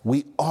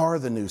 We are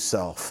the new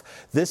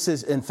self. This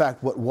is, in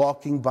fact, what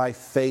walking by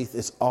faith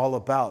is all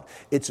about.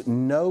 It's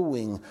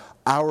knowing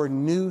our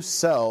new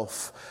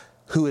self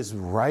who is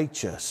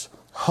righteous,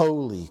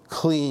 holy,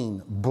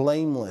 clean,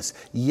 blameless,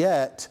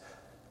 yet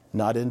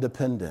not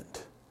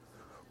independent.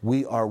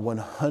 We are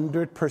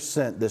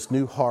 100%, this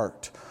new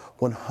heart,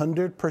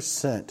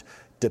 100%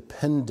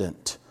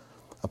 dependent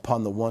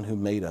upon the one who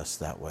made us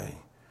that way.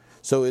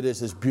 So it is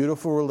this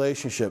beautiful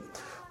relationship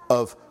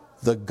of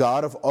the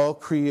God of all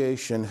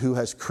creation who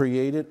has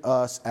created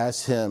us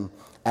as Him.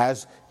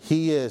 As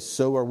He is,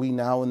 so are we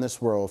now in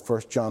this world,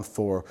 1 John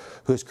 4,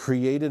 who has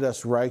created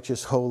us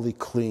righteous, holy,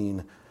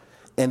 clean.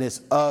 And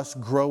it's us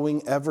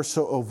growing ever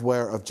so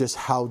aware of just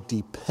how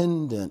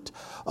dependent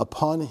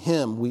upon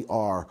Him we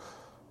are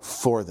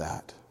for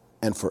that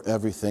and for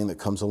everything that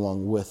comes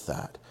along with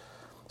that.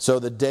 So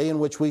the day in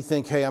which we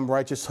think, hey, I'm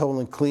righteous, holy,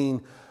 and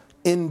clean,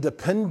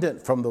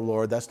 independent from the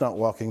Lord, that's not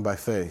walking by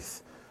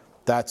faith.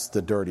 That's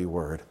the dirty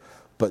word.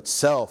 But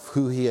self,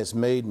 who He has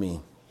made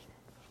me,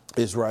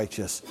 is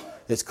righteous,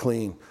 is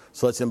clean.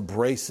 So let's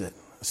embrace it.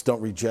 Let's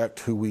don't reject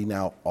who we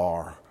now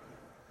are.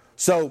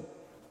 So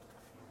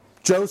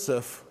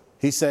Joseph,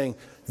 he's saying,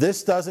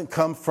 this doesn't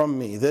come from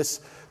me.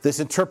 This this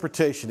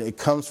interpretation, it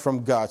comes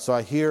from God. So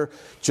I hear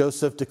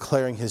Joseph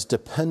declaring his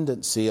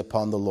dependency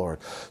upon the Lord.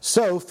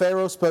 So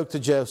Pharaoh spoke to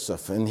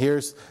Joseph, and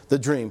here's the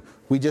dream.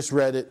 We just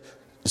read it,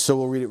 so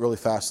we'll read it really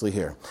fastly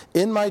here.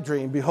 In my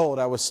dream, behold,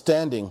 I was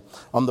standing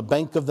on the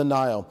bank of the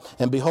Nile,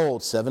 and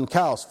behold, 7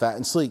 cows, fat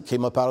and sleek,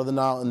 came up out of the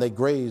Nile, and they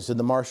grazed in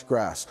the marsh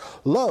grass.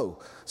 Lo,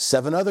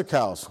 7 other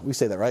cows. We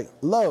say that, right?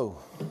 Lo,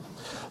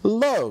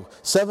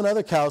 7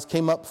 other cows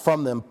came up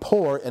from them,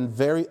 poor and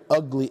very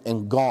ugly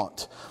and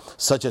gaunt,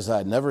 such as I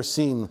had never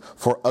seen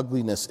for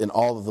ugliness in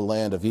all of the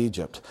land of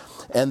Egypt.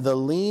 And the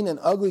lean and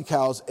ugly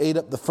cows ate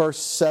up the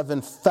first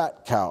 7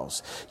 fat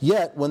cows.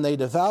 Yet when they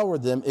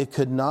devoured them, it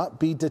could not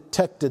be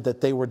detected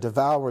that they were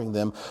devouring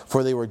them,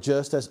 for they were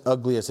just as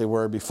ugly as they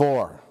were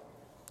before.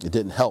 It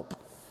didn't help.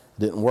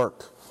 It didn't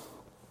work.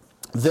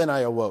 Then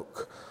I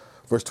awoke.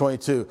 Verse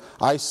 22,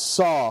 I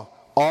saw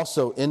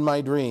also in my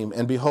dream,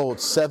 and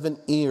behold, 7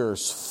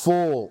 ears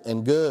full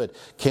and good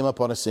came up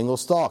on a single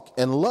stalk.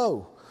 And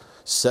lo,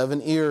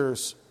 7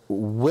 ears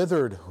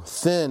withered,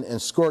 thin,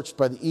 and scorched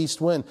by the east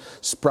wind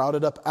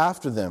sprouted up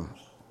after them.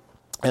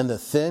 And the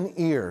thin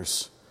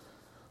ears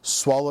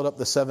swallowed up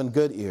the 7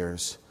 good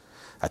ears.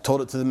 I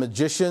told it to the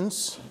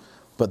magicians,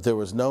 but there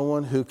was no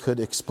one who could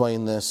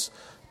explain this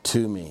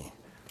to me.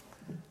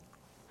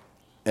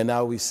 And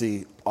now we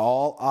see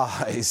all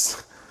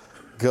eyes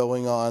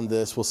going on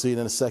this. We'll see it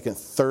in a second.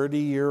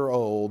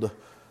 30-year-old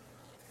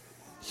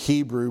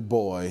Hebrew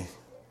boy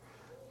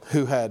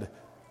who had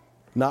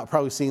not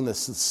probably seen the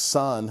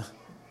sun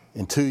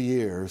in 2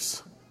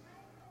 years,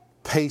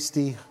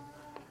 pasty.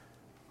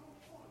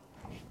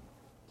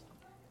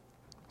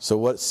 So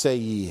what say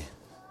ye,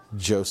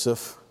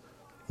 Joseph?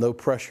 No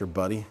pressure,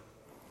 buddy.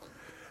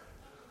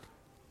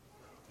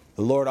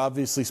 The Lord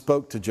obviously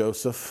spoke to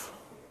Joseph,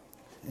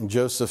 and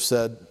Joseph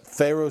said,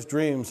 Pharaoh's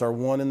dreams are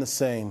one and the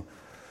same.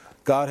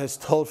 God has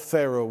told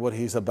Pharaoh what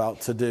he's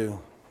about to do.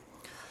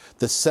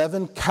 The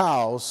 7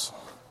 cows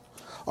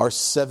are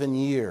 7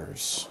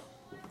 years.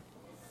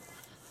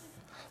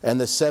 And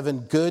the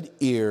 7 good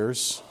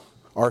ears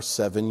are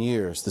 7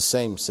 years, the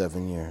same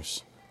 7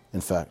 years.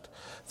 In fact,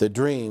 the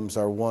dreams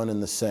are one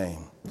and the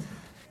same.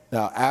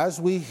 Now,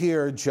 as we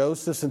hear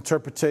Joseph's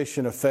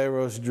interpretation of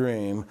Pharaoh's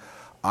dream,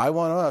 I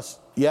want us,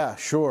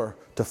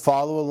 to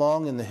follow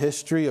along in the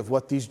history of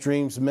what these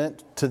dreams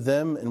meant to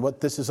them and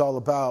what this is all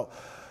about.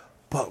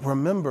 But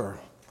remember,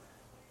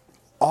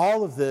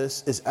 all of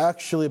this is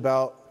actually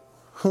about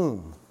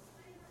whom?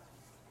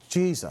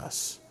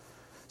 Jesus.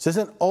 This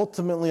isn't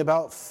ultimately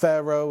about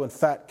Pharaoh and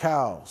fat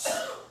cows.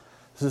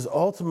 This is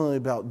ultimately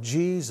about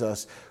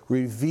Jesus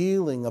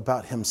revealing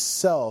about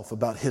himself,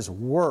 about his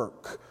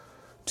work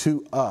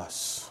to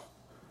us.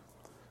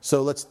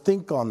 So let's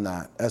think on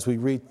that as we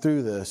read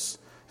through this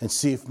and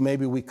see if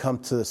maybe we come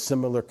to a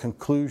similar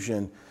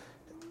conclusion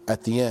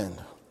at the end.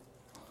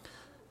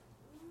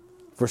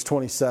 Verse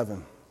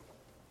 27.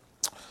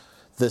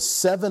 The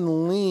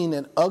 7 lean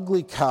and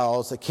ugly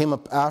cows that came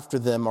up after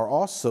them are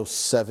also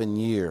 7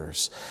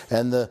 years.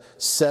 And the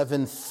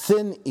 7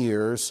 thin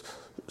ears,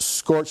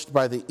 scorched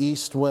by the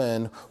east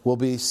wind, will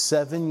be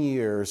 7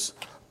 years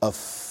of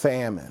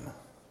famine.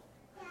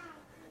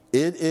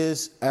 It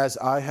is as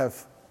I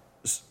have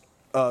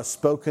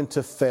spoken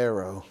to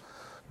Pharaoh.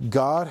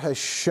 God has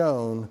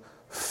shown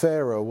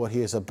Pharaoh what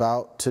he is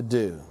about to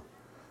do.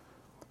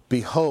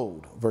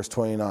 Behold, verse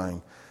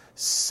 29,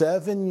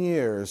 7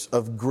 years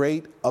of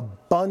great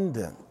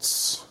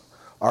abundance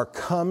are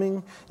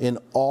coming in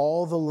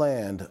all the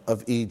land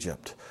of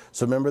Egypt.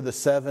 So remember the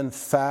 7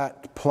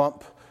 fat,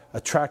 plump,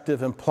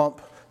 attractive and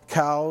plump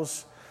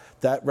cows?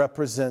 That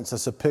represents,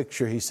 as a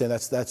picture, he's saying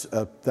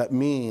that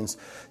means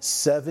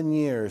 7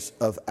 years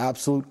of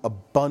absolute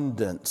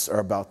abundance are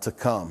about to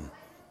come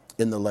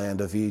in the land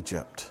of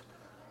Egypt.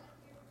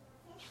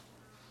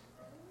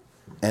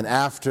 And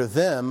after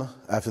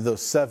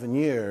those 7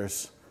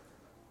 years,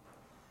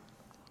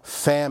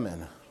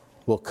 famine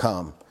will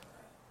come.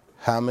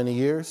 How many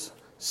years?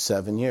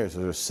 7 years.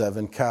 There were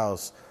 7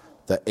 cows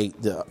that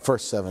ate the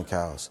first 7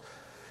 cows.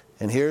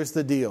 And here's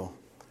the deal.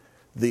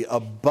 The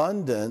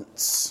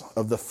abundance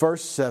of the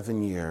first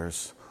 7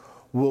 years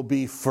will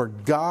be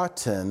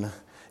forgotten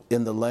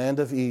in the land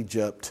of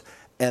Egypt,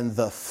 and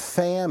the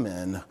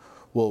famine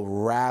will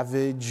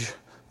ravage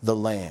the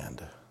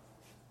land.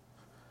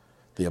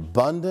 The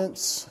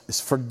abundance is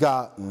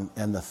forgotten,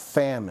 and the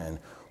famine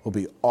will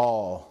be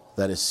all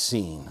that is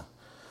seen.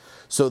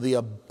 So the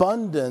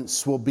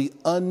abundance will be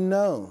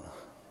unknown.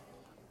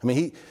 I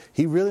mean,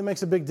 he really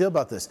makes a big deal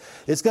about this.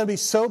 It's going to be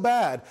so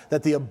bad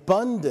that the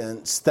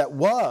abundance that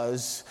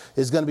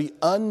is going to be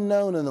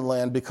unknown in the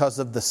land because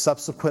of the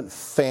subsequent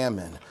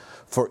famine.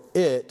 For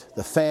it,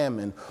 the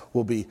famine,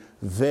 will be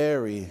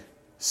very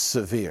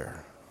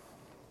severe.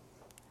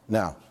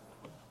 Now,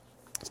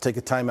 let's take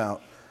a time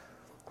out.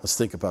 Let's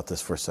think about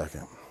this for a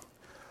second.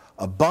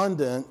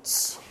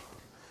 Abundance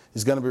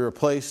is going to be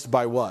replaced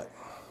by what?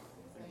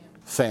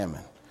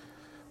 Famine.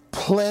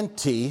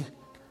 Plenty,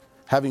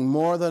 having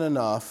more than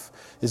enough,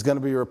 is going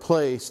to be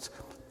replaced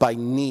by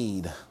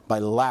need, by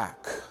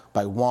lack,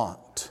 by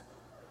want.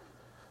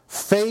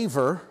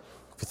 Favor,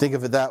 if you think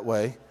of it that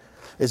way,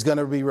 is going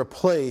to be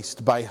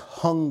replaced by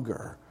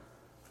hunger.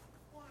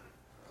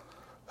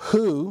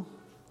 Who,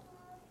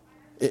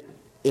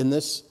 in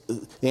this,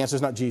 the answer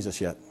is not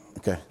Jesus yet.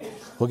 Okay,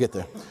 we'll get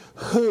there.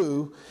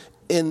 Who,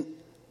 in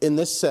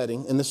this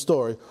setting, in this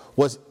story,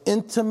 was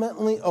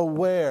intimately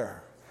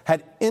aware,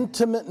 had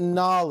intimate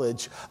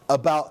knowledge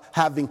about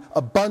having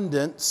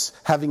abundance,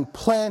 having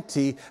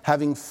plenty,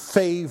 having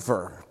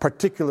favor,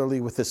 particularly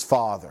with his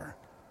father?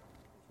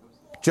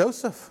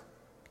 Joseph,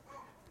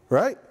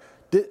 right?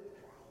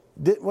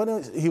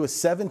 He was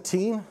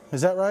 17,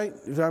 is that right?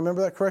 Did I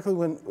remember that correctly?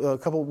 When a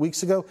couple of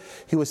weeks ago,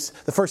 he was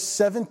the first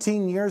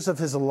 17 years of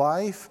his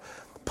life,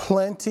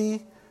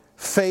 plenty,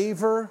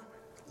 favor,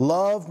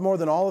 loved more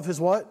than all of his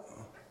what?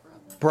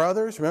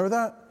 Brothers, remember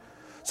that?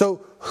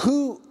 So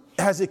who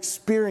has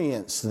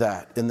experienced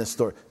that in this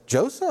story?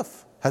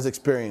 Joseph has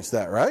experienced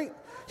that, right?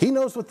 He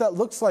knows what that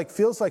looks like,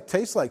 feels like,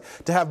 tastes like,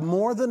 to have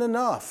more than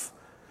enough.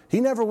 He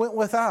never went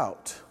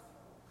without.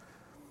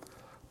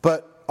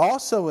 But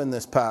also in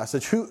this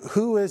passage,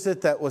 who is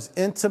it that was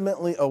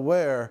intimately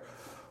aware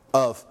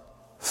of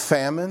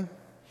famine,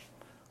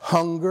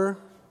 hunger,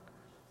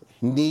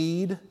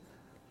 need,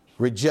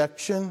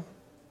 rejection,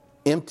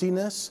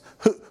 emptiness?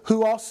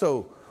 Who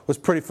also was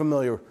pretty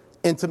familiar,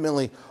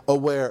 intimately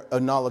aware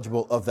and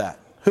knowledgeable of that?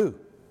 Who?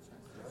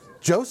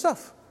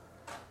 Joseph.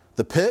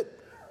 The pit,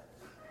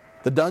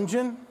 the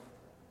dungeon.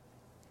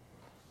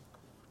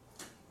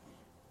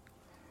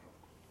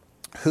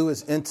 Who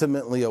is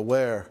intimately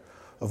aware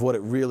of what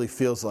it really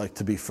feels like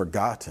to be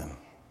forgotten?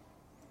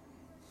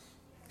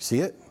 See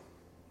it?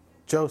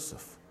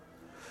 Joseph.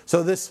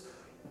 So this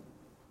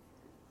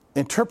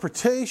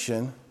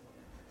interpretation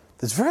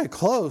is very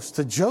close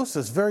to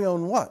Joseph's very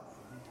own what?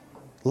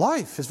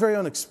 Life, his very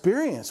own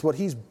experience, what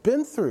he's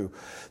been through.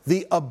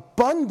 The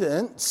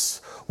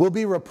abundance will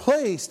be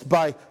replaced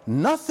by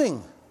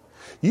nothing.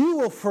 You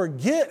will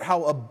forget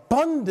how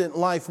abundant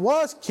life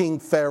was, King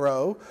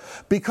Pharaoh,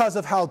 because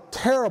of how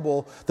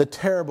terrible the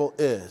terrible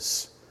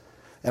is.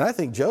 And I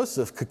think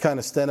Joseph could kind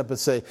of stand up and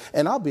say,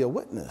 and I'll be a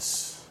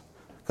witness,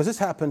 because this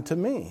happened to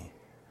me.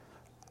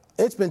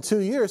 It's been 2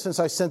 years since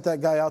I sent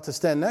that guy out to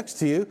stand next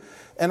to you,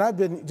 and I've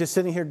been just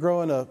sitting here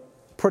growing a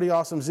pretty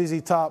awesome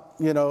ZZ Top,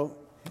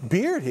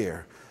 beard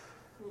here.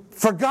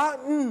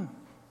 Forgotten.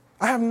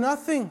 I have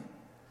nothing.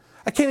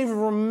 I can't even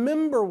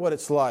remember what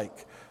it's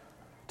like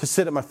to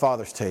sit at my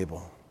father's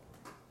table.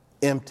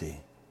 Empty. You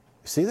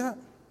see that?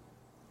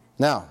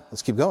 Now,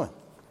 let's keep going,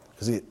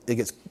 because it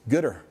gets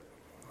gooder.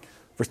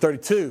 Verse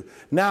 32,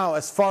 now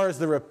as far as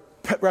the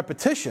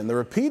repetition, the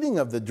repeating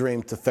of the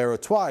dream to Pharaoh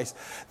twice,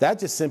 that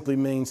just simply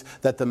means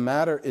that the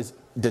matter is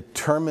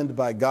determined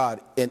by God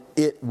and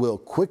it will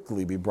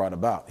quickly be brought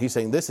about. He's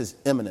saying this is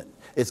imminent.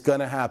 It's going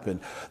to happen.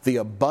 The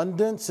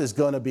abundance is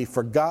going to be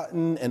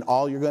forgotten and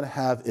all you're going to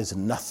have is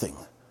nothing.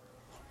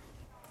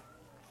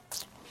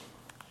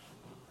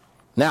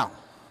 Now,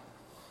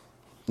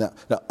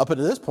 up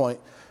until this point,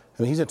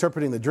 he's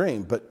interpreting the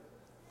dream, but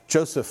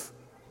Joseph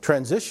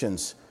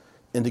transitions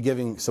into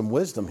giving some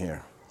wisdom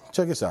here.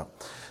 Check this out.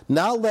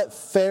 Now let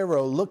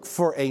Pharaoh look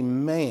for a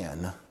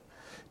man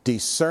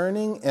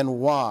discerning and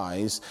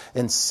wise,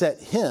 and set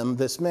him,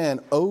 this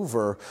man,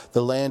 over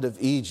the land of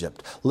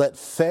Egypt. Let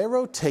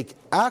Pharaoh take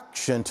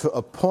action to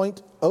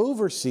appoint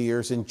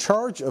overseers in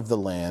charge of the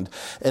land,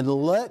 and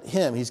let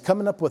him, he's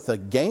coming up with a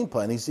game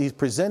plan. He's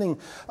presenting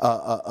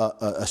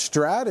a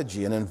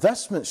strategy, an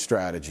investment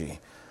strategy.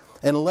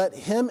 And let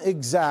him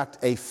exact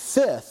a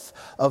fifth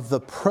of the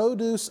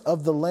produce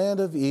of the land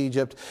of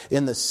Egypt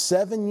in the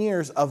 7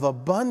 years of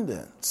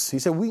abundance. He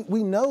said,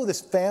 we know this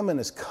famine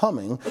is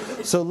coming,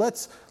 so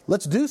let's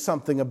do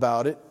something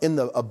about it in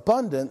the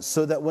abundance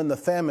so that when the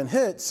famine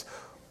hits,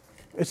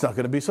 it's not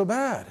going to be so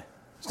bad.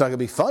 It's not going to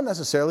be fun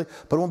necessarily,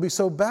 but it won't be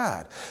so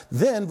bad.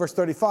 Then, verse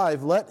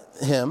 35, let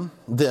them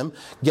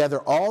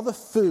gather all the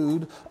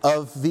food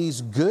of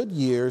these good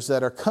years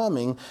that are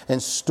coming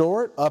and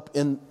store up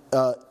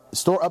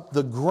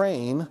the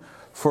grain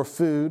for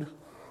food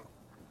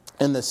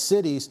in the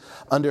cities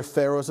under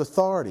Pharaoh's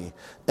authority,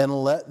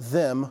 and let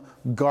them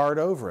guard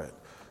over it.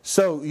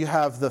 So you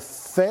have the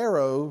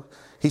Pharaoh,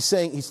 he's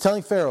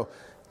telling Pharaoh,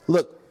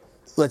 look,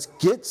 let's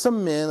get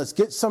some men, let's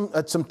get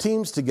some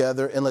teams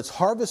together, and let's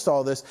harvest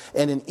all this,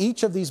 and in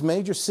each of these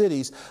major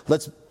cities,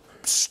 let's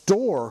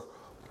store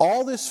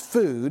all this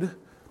food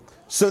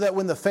so that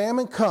when the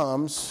famine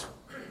comes,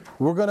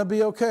 we're going to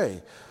be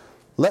okay.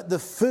 Let the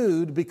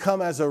food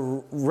become as a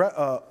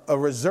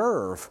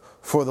reserve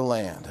for the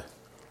land,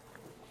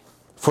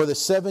 for the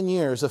 7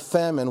 years of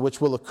famine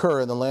which will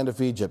occur in the land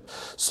of Egypt,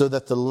 so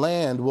that the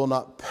land will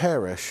not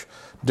perish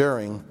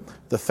during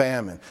the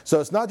famine. So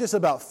it's not just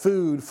about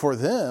food for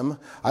them.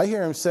 I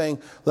hear him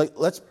saying,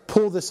 let's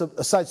pull this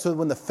aside so that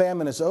when the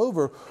famine is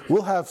over,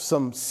 we'll have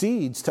some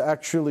seeds to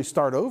actually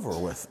start over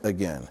with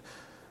again.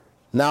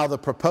 Now the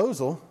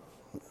proposal,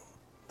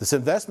 this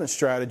investment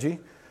strategy,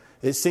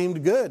 it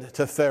seemed good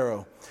to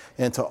Pharaoh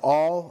and to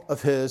all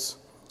of his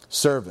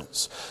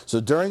servants. So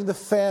during the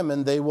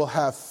famine, they will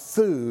have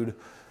food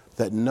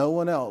that no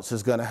one else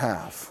is going to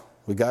have.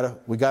 We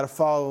gotta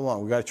follow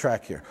along. We got to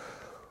track here.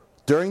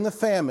 During the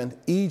famine,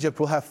 Egypt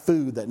will have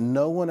food that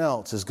no one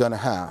else is going to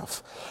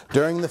have.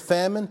 During the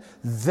famine,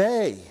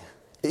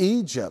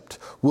 Egypt,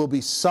 will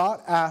be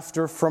sought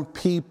after from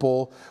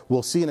people,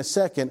 we'll see in a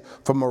second,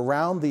 from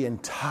around the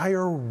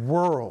entire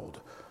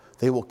world.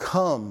 They will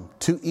come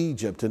to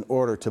Egypt in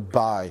order to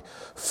buy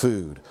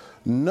food.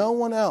 No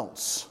one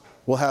else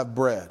will have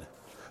bread.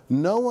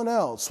 No one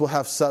else will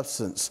have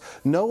substance.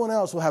 No one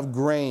else will have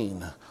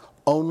grain.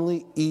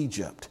 Only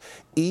Egypt.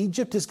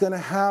 Egypt is going to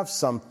have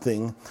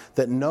something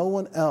that no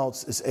one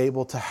else is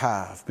able to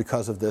have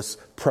because of this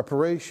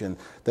preparation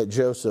that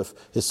Joseph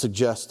is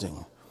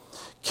suggesting.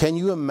 Can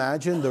you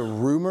imagine the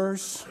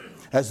rumors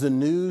as the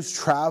news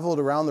traveled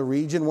around the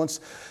region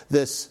once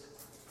this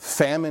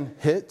famine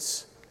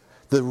hits?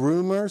 The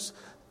rumors,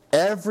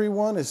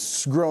 everyone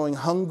is growing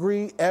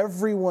hungry,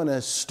 everyone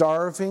is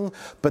starving,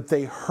 but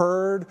they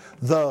heard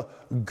the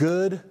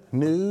good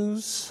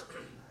news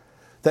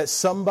that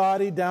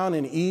somebody down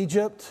in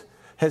Egypt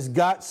has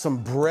got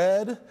some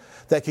bread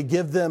that could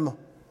give them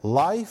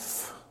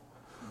life.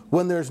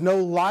 When there's no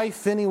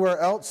life anywhere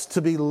else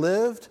to be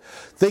lived,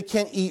 they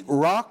can't eat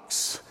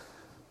rocks,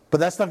 but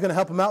that's not going to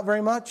help them out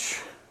very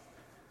much.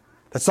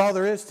 That's all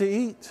there is to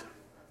eat.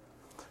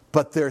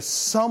 But there's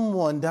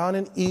someone down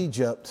in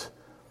Egypt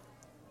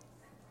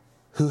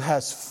who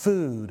has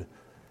food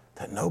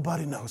that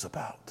nobody knows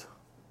about. Do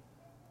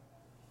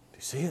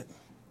you see it?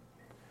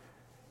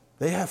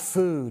 They have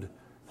food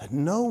that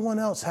no one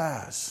else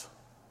has.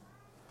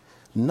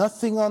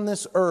 Nothing on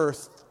this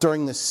earth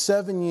during the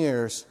 7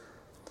 years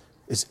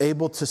is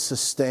able to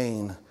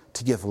sustain,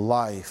 to give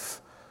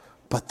life,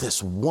 but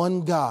this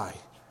one guy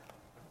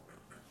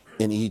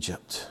in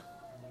Egypt.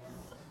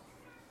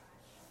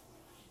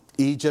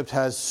 Egypt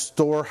has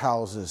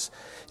storehouses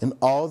in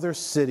all their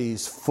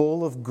cities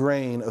full of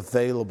grain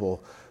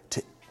available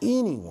to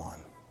anyone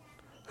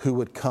who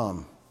would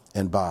come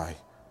and buy.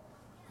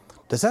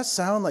 Does that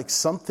sound like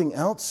something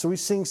else? Are we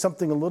seeing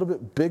something a little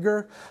bit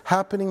bigger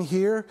happening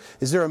here?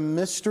 Is there a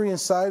mystery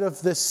inside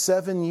of this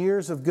 7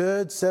 years of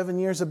good, 7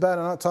 years of bad?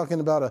 I'm not talking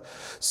about a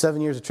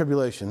 7 years of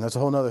tribulation. That's a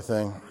whole other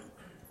thing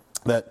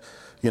that,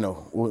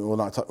 we're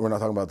not talking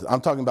about.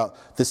 I'm talking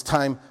about this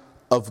time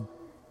of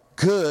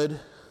good.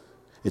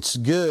 It's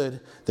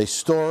good. They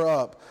store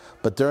up.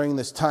 But during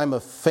this time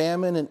of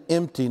famine and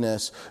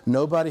emptiness,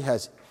 nobody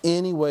has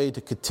any way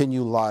to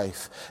continue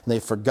life. And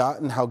they've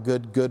forgotten how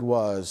good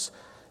was.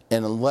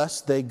 And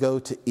unless they go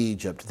to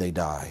Egypt, they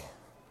die.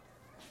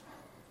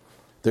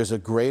 There's a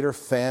greater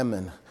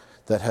famine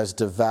that has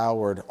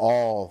devoured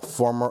all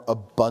former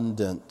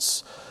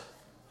abundance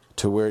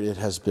to where it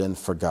has been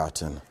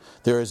forgotten.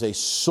 There is a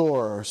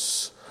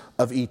source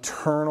of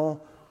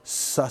eternal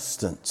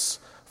sustenance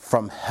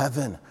from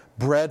heaven,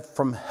 bread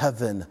from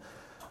heaven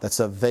that's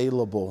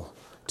available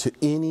to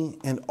any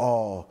and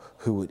all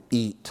who would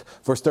eat.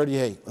 Verse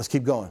 38, let's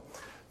keep going.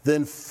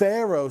 Then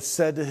Pharaoh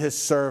said to his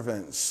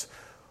servants,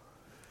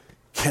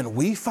 "Can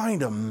we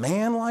find a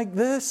man like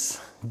this?"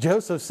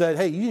 Joseph said,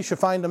 "Hey, you should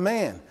find a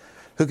man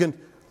who can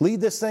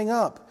lead this thing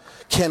up.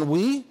 Can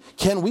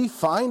we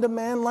find a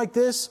man like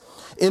this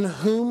in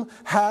whom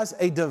has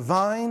a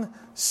divine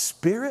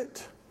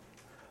spirit?"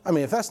 I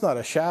mean, if that's not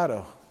a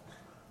shadow,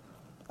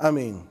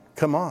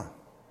 come on.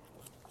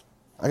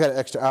 I got an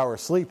extra hour of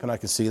sleep and I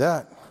can see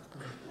that.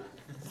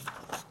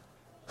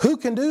 Who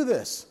can do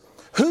this?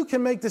 Who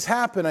can make this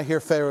happen, I hear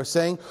Pharaoh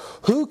saying.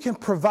 Who can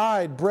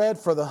provide bread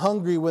for the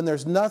hungry when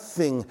there's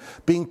nothing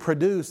being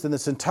produced in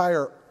this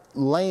entire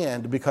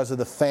land because of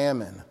the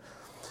famine?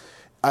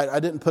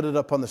 I didn't put it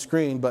up on the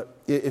screen, but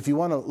if you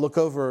want to look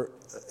over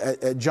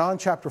at John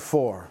chapter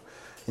 4.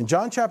 In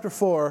John chapter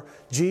 4,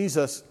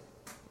 Jesus,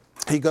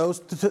 he goes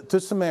to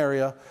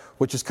Samaria,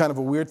 which is kind of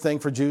a weird thing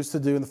for Jews to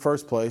do in the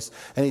first place,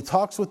 and he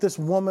talks with this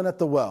woman at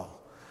the well.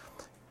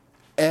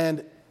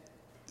 And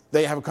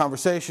they have a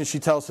conversation. She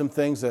tells him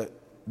things that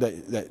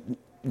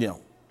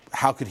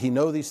how could he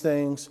know these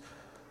things?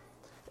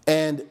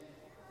 And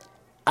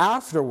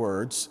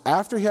afterwards,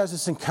 after he has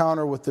this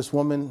encounter with this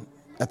woman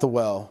at the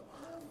well,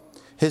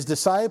 his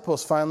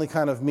disciples finally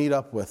kind of meet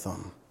up with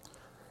him.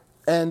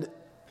 And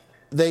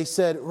they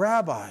said,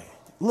 "Rabbi,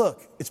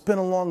 look, it's been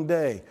a long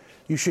day.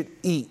 You should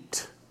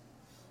eat."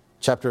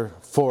 Chapter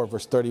 4,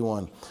 verse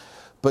 31.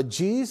 But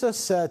Jesus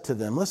said to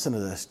them, listen to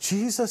this.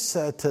 Jesus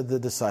said to the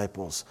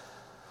disciples,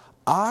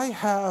 "I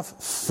have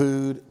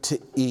food to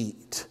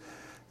eat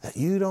that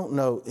you don't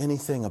know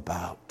anything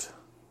about."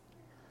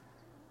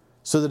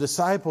 So the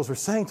disciples were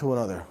saying to one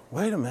another,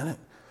 "Wait a minute.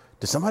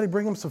 Did somebody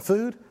bring him some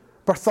food?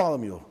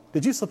 Bartholomew,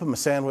 did you slip him a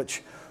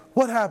sandwich?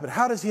 What happened?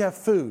 How does he have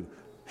food?"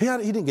 He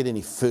didn't get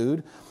any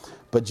food.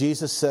 But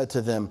Jesus said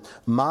to them,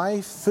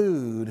 "My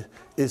food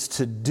is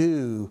to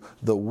do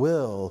the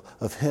will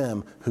of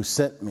him who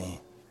sent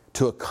me,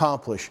 to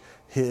accomplish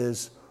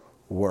his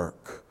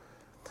work."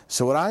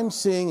 So what I'm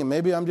seeing, and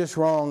maybe I'm just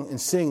wrong in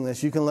seeing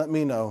this, you can let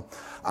me know.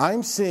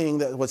 I'm seeing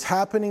that what's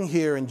happening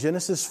here in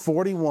Genesis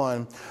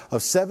 41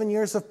 of 7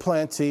 years of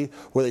plenty,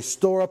 where they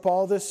store up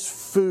all this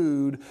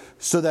food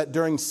so that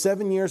during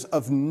 7 years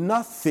of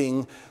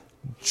nothing,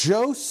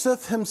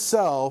 Joseph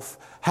himself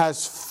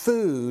has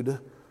food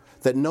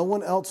that no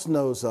one else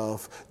knows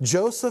of.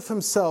 Joseph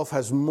himself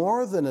has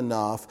more than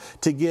enough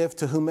to give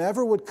to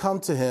whomever would come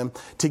to him,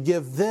 to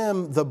give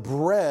them the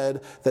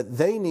bread that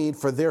they need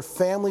for their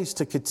families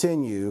to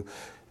continue.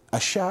 A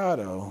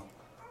shadow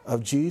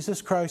of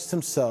Jesus Christ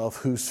himself,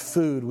 whose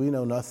food we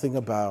know nothing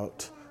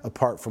about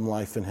apart from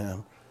life in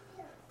him.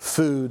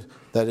 Food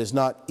that is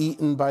not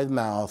eaten by the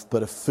mouth,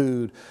 but a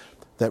food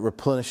that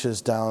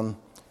replenishes down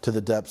to the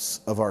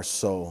depths of our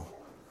soul.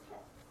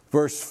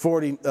 Verse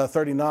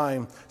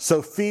 39,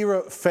 so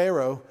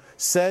Pharaoh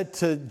said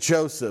to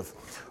Joseph,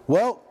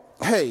 well,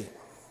 hey,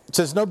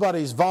 since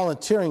nobody's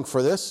volunteering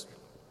for this,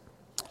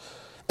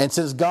 and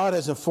since God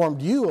has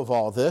informed you of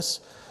all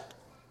this,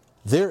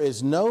 there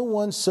is no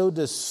one so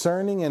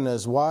discerning and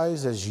as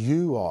wise as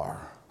you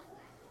are.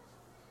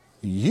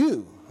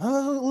 You,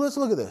 let's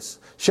look at this,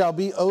 shall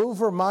be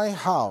over my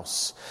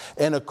house,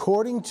 and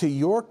according to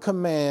your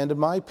command,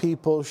 my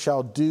people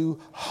shall do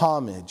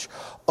homage.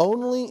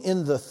 Only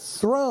in the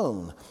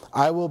throne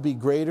I will be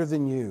greater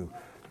than you.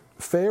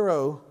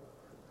 Pharaoh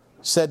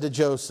said to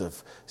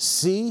Joseph,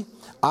 see,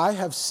 I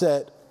have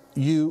set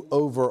you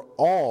over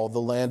all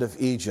the land of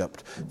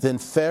Egypt. Then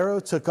Pharaoh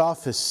took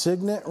off his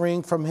signet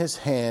ring from his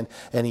hand,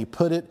 and he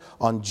put it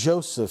on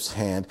Joseph's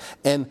hand,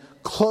 and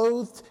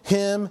clothed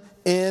him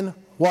in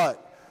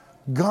what?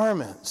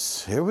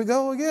 Garments. Here we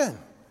go again.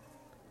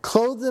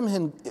 Clothed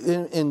him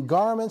in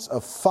garments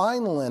of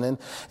fine linen,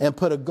 and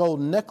put a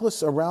gold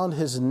necklace around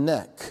his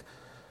neck.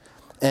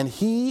 And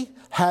he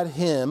had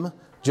him,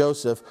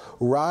 Joseph,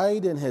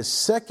 ride in his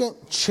second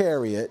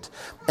chariot,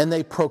 and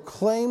they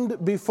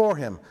proclaimed before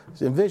him.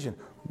 Envision,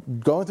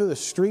 going through the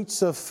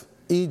streets of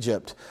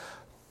Egypt,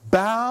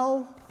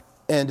 bow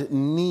and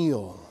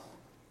kneel.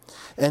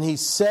 And he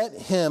set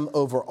him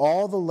over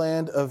all the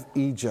land of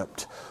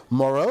Egypt.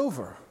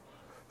 Moreover,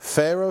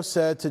 Pharaoh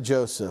said to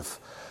Joseph,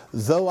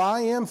 though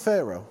I am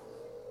Pharaoh,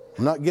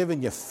 I'm not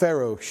giving you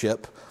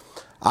pharaohship,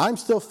 I'm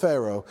still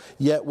Pharaoh,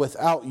 yet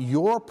without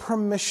your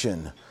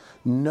permission,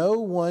 no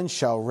one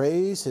shall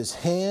raise his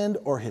hand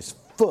or his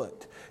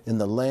foot in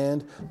the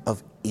land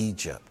of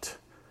Egypt.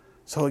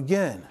 So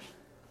again,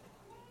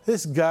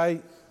 this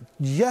guy,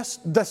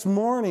 this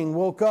morning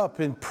woke up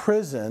in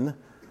prison,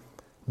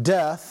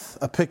 death,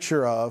 a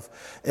picture of,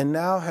 and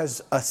now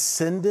has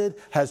ascended,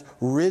 has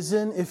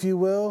risen, if you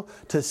will,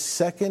 to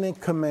second in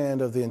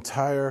command of the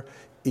entire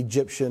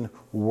Egyptian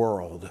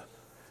world.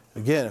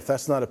 Again, if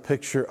that's not a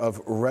picture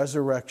of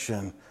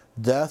resurrection,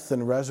 death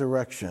and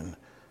resurrection,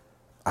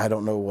 I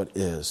don't know what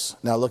is.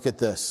 Now look at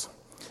this.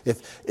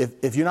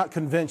 If you're not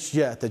convinced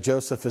yet that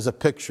Joseph is a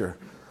picture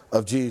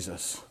of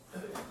Jesus,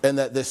 and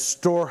that this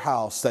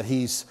storehouse that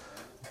he's,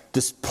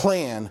 this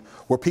plan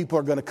where people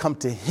are going to come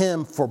to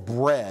him for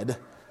bread,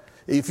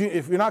 if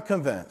you're not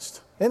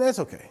convinced, and that's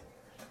okay.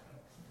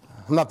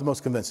 I'm not the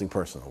most convincing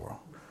person in the world.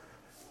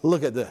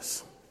 Look at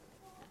this.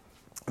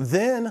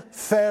 Then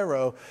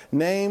Pharaoh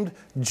named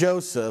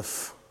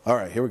Joseph, all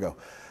right, here we go,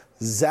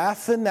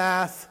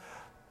 Zaphenath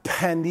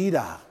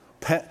Paneah,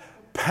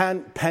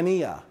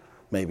 Paneah,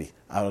 maybe.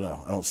 I don't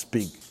know. I don't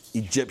speak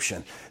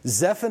Egyptian.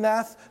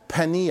 Zaphenath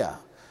Paneah.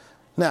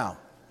 Now,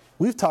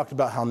 we've talked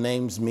about how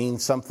names mean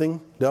something,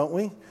 don't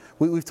we?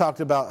 We've talked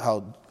about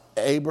how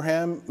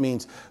Abraham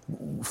means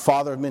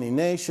father of many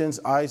nations.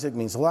 Isaac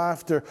means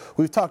laughter.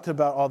 We've talked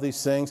about all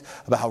these things,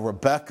 about how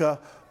Rebecca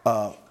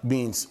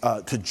means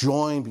to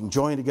join, being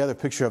joined together, a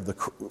picture of the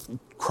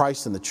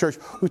Christ and the church.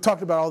 We've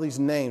talked about all these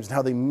names and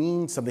how they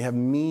mean something, have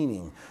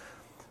meaning.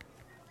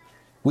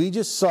 We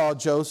just saw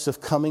Joseph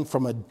coming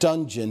from a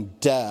dungeon,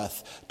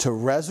 death, to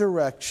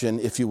resurrection,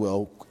 if you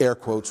will, air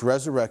quotes,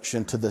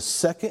 resurrection, to the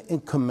second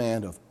in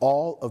command of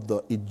all of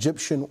the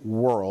Egyptian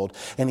world.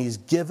 And he's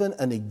given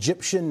an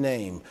Egyptian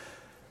name.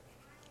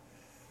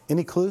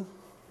 Any clue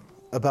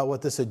about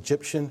what this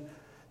Egyptian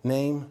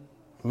name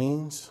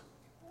means?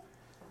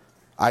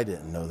 I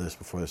didn't know this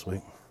before this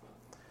week.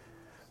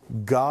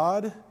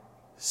 God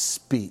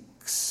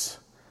speaks.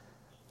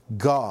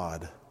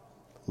 God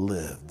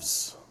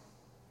lives.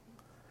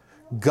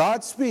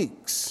 God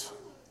speaks,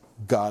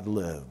 God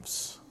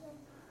lives.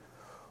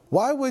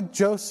 Why would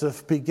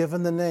Joseph be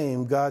given the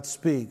name God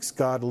speaks,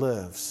 God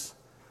lives?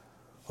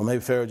 Well,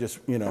 maybe Pharaoh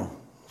just,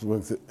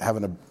 was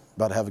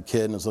about to have a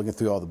kid and was looking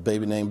through all the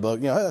baby name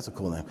book. Hey, that's a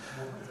cool name.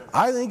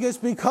 I think it's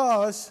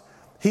because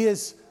he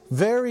is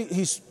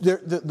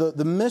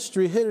the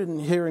mystery hidden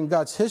here in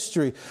God's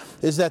history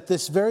is that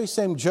this very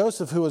same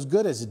Joseph, who was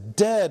good as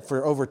dead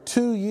for over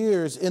 2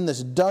 years in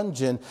this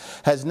dungeon,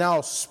 has now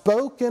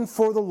spoken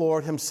for the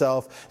Lord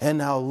himself and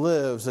now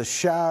lives a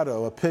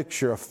shadow, a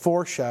picture, a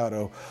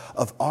foreshadow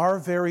of our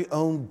very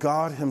own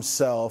God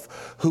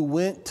himself, who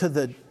went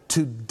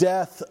to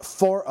death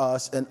for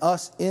us and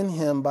us in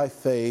him by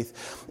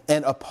faith,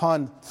 and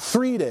upon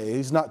 3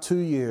 days, not 2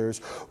 years,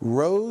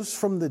 rose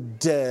from the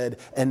dead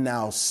and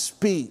now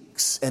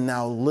speaks and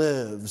now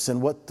lives.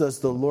 And what does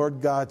the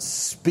Lord God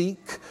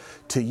speak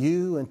to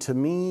you and to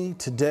me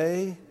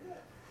today?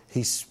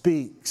 He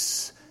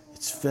speaks,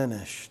 it's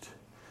finished.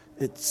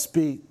 It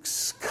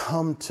speaks,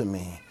 come to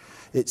me.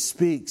 It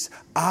speaks,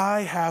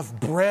 I have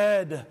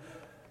bread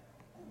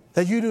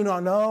that you do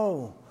not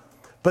know.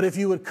 But if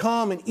you would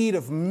come and eat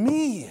of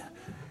me,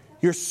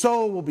 your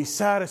soul will be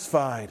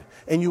satisfied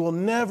and you will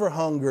never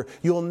hunger.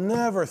 You'll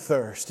never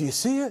thirst. Do you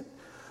see it?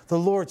 The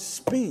Lord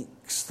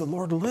speaks. The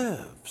Lord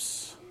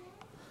lives.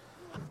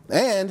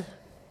 And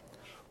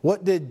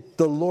what did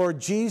the Lord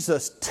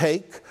Jesus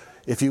take,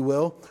 if you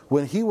will,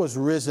 when he was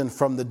risen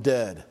from the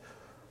dead?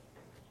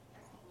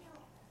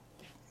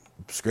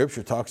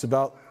 Scripture talks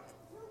about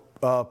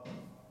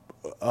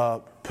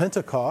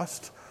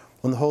Pentecost,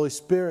 when the Holy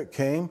Spirit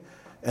came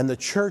and the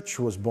church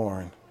was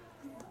born.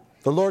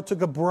 The Lord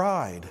took a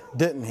bride,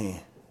 didn't he?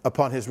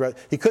 Upon his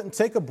He couldn't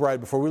take a bride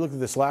before. We looked at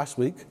this last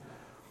week.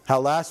 How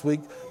last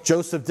week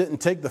Joseph didn't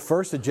take the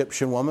first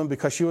Egyptian woman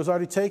because she was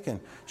already taken.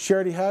 She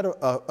already had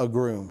a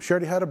groom. She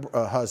already had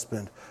a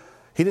husband.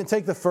 He didn't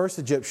take the first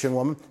Egyptian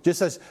woman,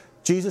 just as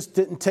Jesus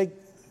didn't take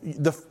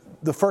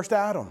the first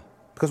Adam,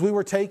 because we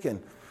were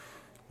taken.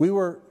 We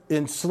were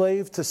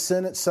enslaved to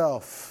sin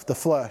itself, the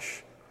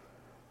flesh.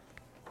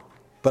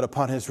 But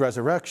upon his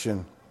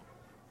resurrection,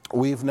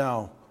 we're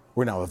now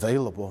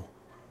available.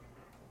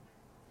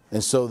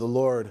 And so the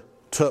Lord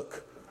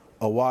took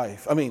a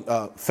wife.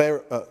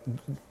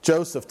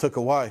 Joseph took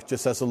a wife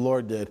just as the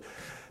Lord did.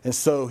 And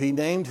so he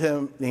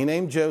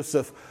named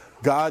Joseph,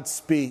 God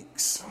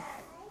speaks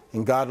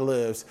and God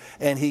lives.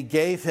 And he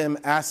gave him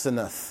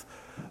Asenath,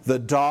 the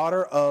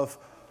daughter of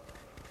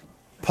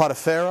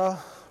Potiphera,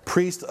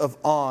 priest of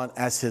On,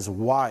 as his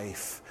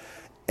wife.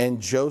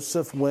 And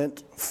Joseph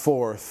went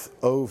forth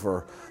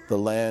over the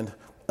land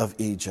of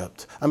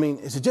Egypt.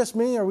 Is it just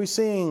me? Or are we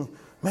seeing,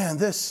 man,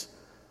 this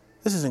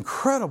is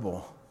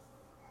incredible?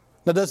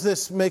 Now, does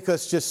this make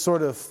us just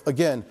sort of,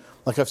 again,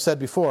 like I've said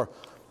before,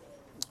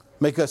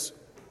 make us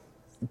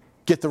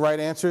get the right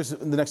answers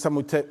the next time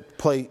we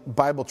play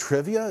Bible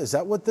trivia? Is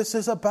that what this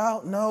is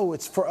about? No,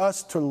 it's for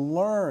us to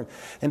learn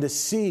and to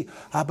see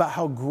about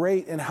how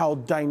great and how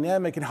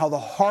dynamic and how the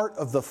heart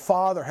of the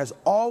Father has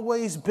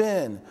always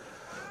been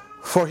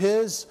for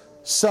his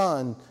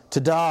Son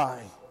to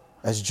die,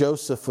 as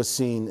Joseph was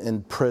seen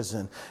in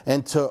prison,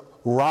 and to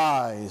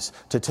rise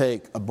to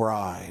take a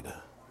bride.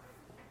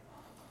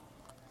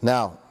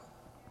 Now,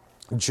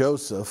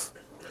 Joseph,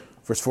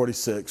 verse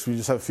 46, we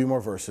just have a few more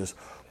verses,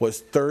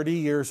 was 30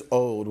 years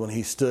old when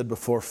he stood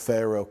before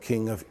Pharaoh,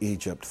 king of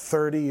Egypt.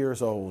 30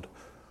 years old.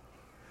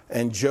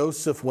 And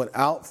Joseph went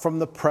out from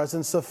the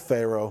presence of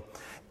Pharaoh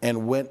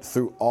and went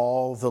through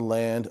all the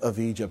land of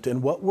Egypt.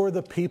 And what were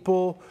the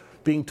people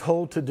being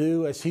told to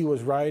do as he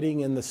was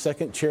riding in the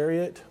second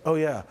chariot? Oh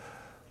yeah,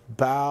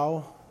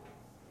 bow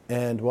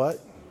and what?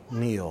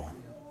 Kneel.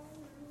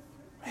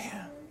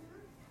 Man.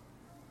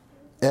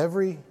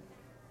 Every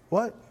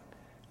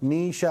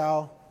knee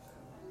shall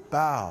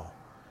bow.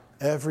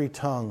 Every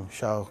tongue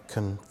shall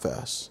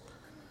confess.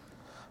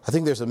 I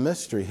think there's a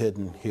mystery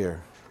hidden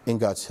here in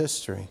God's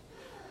history.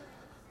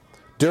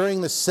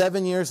 During the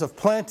 7 years of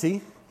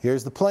plenty,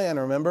 here's the plan,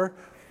 remember?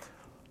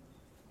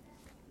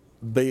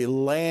 The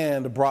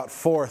land brought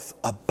forth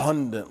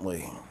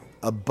abundantly.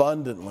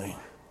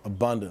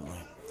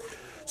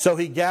 So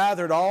he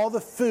gathered all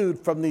the food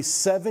from these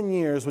 7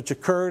 years which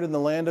occurred in the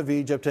land of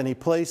Egypt, and he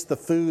placed the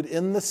food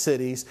in the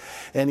cities,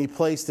 and he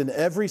placed in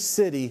every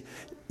city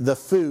the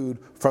food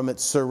from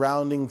its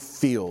surrounding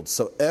fields.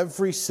 So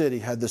every city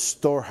had the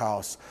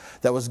storehouse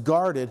that was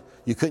guarded.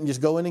 You couldn't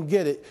just go in and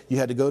get it. You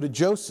had to go to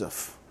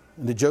Joseph,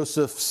 and to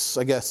Joseph's,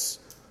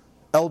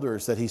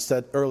 elders that he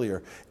said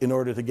earlier, in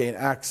order to gain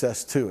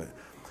access to it.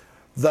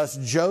 Thus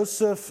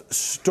Joseph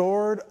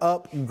stored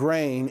up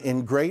grain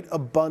in great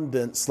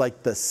abundance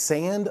like the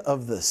sand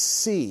of the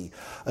sea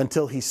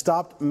until he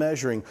stopped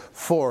measuring,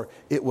 for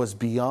it was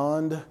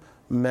beyond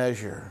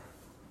measure.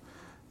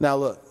 Now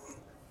look,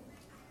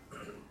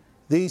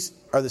 these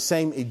are the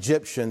same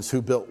Egyptians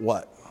who built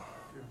what?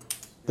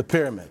 The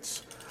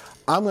pyramids.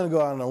 I'm going to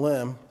go out on a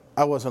limb.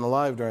 I wasn't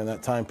alive during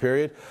that time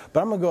period,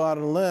 but I'm going to go out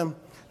on a limb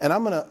and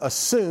I'm going to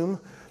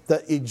assume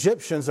that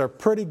Egyptians are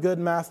pretty good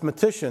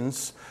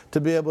mathematicians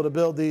to be able to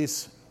build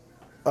these,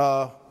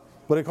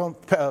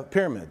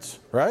 pyramids,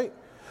 right?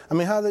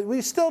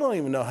 We still don't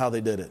even know how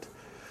they did it.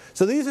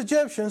 So these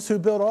Egyptians who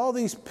built all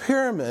these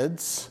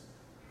pyramids,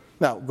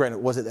 now granted,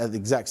 was it at the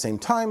exact same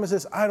time as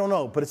this? I don't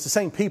know, but it's the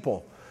same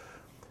people.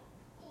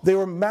 They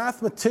were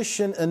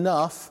mathematician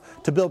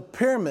enough to build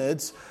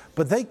pyramids,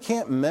 but they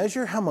can't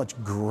measure how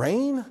much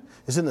grain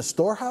is in the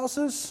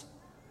storehouses?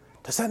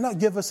 Does that not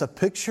give us a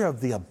picture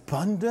of the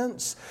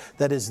abundance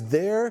that is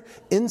there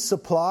in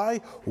supply,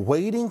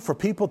 waiting for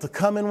people to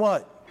come and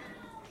what?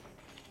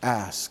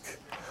 Ask.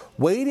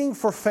 Waiting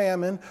for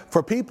famine,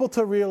 for people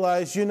to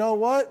realize, you know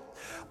what?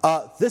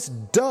 This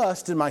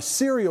dust in my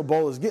cereal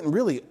bowl is getting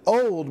really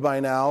old by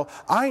now.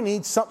 I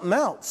need something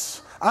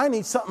else. I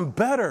need something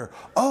better.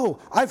 Oh,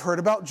 I've heard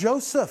about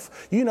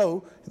Joseph. You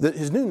know,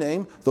 his new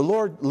name, the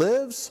Lord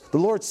lives, the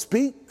Lord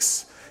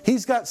speaks.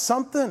 He's got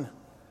something.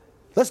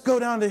 Let's go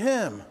down to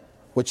him.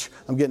 Which,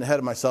 I'm getting ahead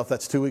of myself,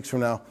 that's 2 weeks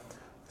from now.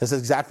 That's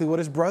exactly what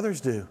his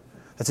brothers do.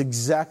 That's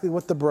exactly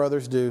what the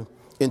brothers do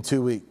in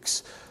 2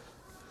 weeks.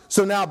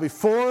 So now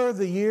before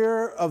the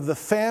year of the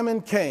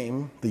famine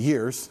came, the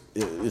years,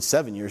 it's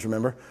 7 years,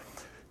 remember?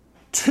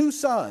 2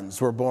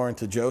 sons were born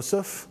to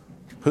Joseph,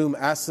 whom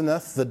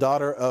Asenath, the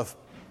daughter of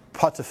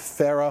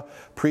Potiphera,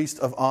 priest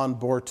of On,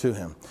 bore to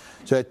him.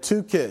 So he had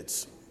 2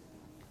 kids.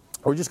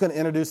 We're just going to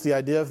introduce the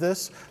idea of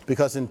this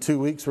because in 2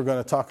 weeks we're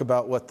going to talk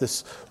about what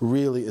this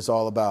really is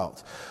all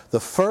about. The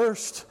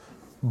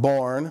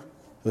firstborn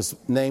was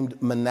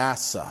named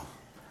Manasseh.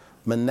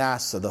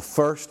 Manasseh, the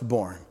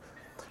firstborn.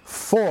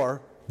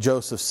 For,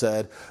 Joseph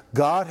said,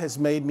 God has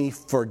made me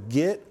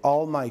forget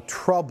all my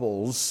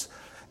troubles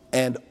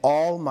and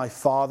all my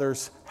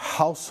father's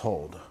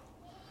household.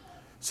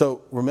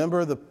 So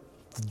remember the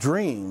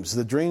dreams.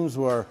 The dreams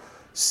were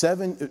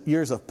 7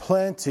 years of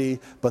plenty,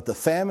 but the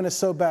famine is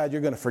so bad you're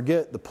going to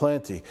forget the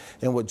plenty.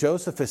 And what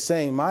Joseph is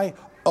saying, my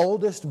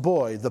oldest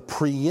boy, the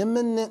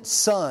preeminent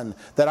son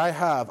that I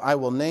have, I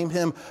will name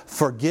him,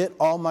 forget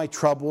all my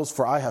troubles,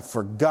 for I have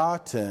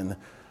forgotten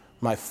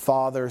my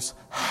father's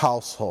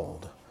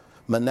household.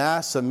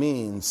 Manasseh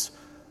means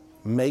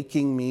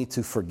making me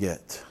to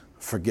forget.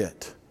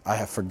 Forget. I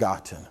have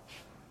forgotten.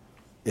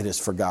 It is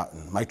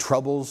forgotten. My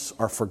troubles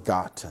are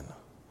forgotten.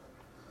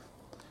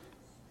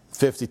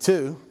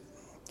 52,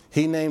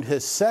 he named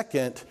his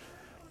second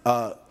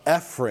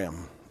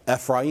Ephraim,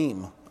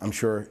 I'm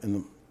sure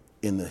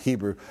in the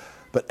Hebrew,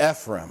 but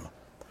Ephraim.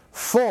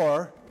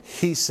 For,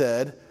 he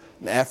said,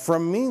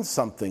 Ephraim means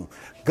something.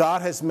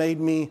 God has made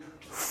me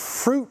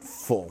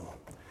fruitful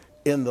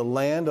in the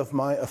land of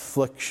my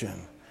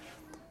affliction.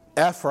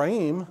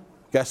 Ephraim,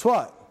 guess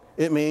what?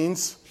 It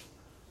means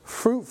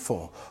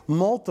fruitful,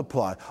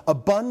 multiply,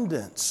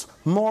 abundance,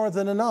 more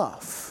than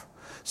enough.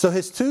 So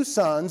his 2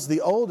 sons, the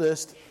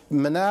oldest,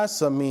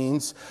 Manasseh,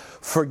 means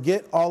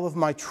forget all of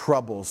my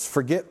troubles,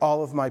 forget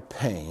all of my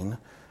pain.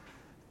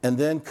 And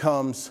then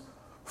comes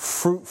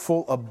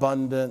fruitful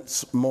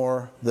abundance,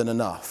 more than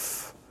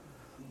enough.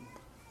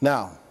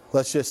 Now,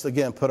 let's just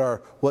again put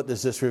our what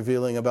is this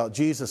revealing about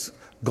Jesus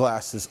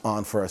glasses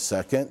on for a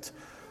second.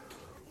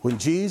 When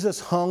Jesus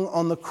hung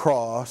on the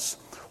cross,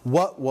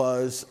 what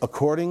was,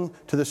 according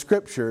to the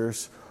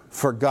scriptures,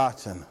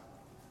 forgotten?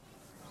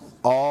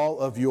 All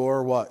of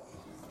your what?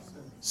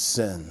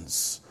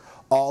 Sins.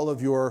 All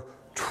of your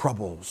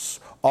troubles.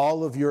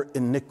 All of your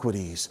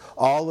iniquities.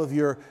 All of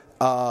your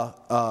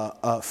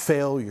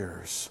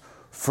failures.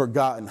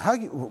 Forgotten.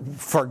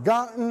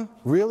 Forgotten?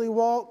 Really,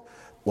 Walt?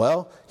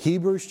 Well,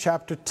 Hebrews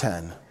chapter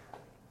 10.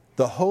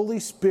 The Holy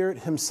Spirit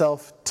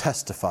himself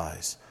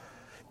testifies.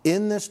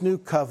 In this new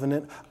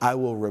covenant, I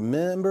will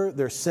remember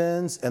their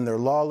sins and their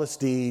lawless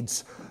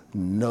deeds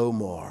no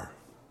more.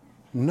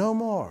 No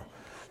more.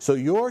 So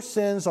your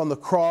sins on the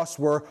cross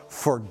were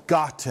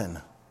forgotten.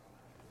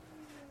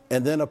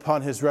 And then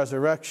upon his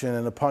resurrection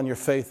and upon your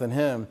faith in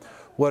him,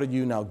 what are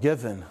you now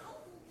given?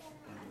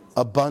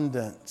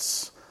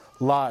 Abundance,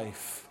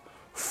 life,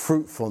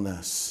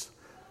 fruitfulness.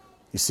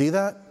 You see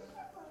that?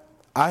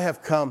 I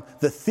have come,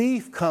 the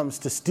thief comes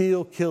to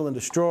steal, kill, and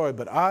destroy,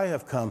 but I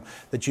have come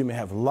that you may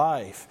have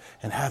life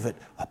and have it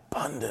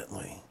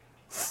abundantly,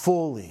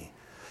 fully.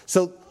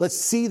 So let's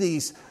see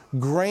these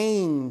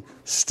grain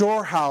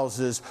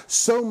storehouses,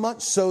 so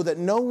much so that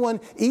no one,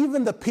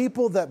 even the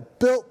people that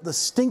built the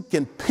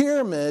stinking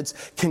pyramids,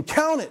 can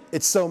count it.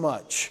 It's so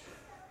much.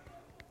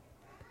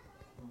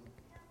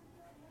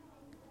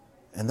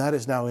 And that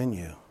is now in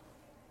you.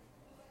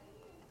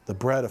 The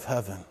bread of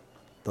heaven,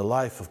 the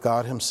life of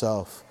God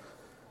himself,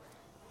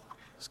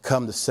 has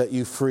come to set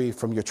you free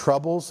from your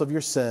troubles of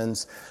your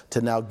sins to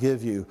now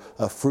give you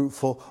a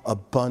fruitful,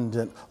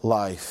 abundant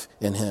life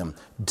in him.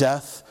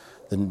 Death,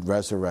 then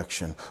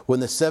resurrection. When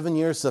the 7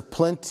 years of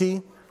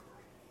plenty,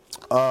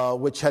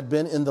 which had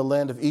been in the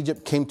land of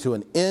Egypt, came to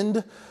an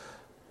end,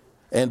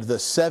 and the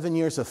 7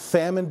 years of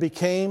famine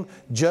became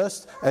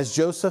just as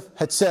Joseph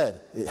had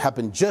said. It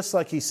happened just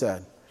like he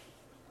said.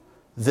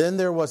 Then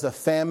there was a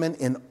famine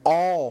in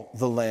all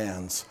the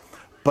lands,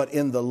 but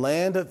in the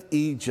land of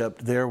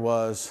Egypt there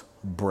was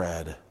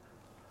bread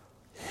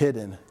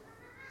hidden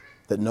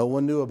that no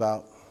one knew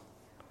about,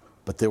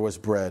 but there was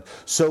bread.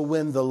 So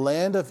when the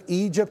land of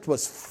Egypt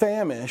was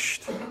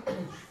famished,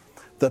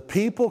 the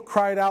people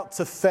cried out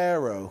to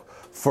Pharaoh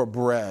for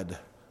bread.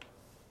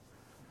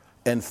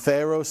 And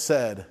Pharaoh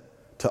said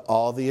to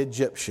all the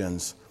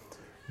Egyptians,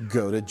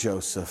 go to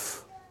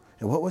Joseph.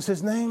 And what was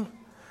his name?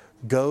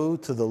 Go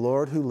to the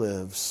Lord who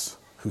lives,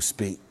 who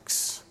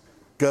speaks.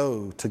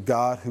 Go to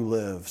God who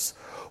lives.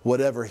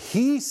 Whatever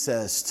he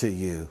says to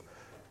you,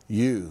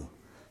 you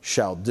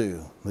shall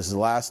do. This is the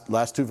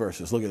last 2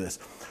 verses. Look at this.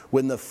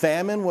 When the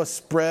famine was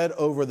spread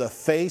over the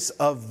face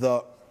of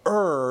the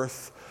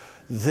earth,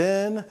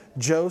 then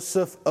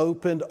Joseph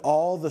opened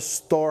all the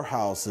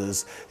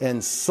storehouses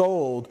and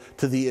sold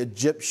to the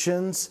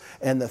Egyptians,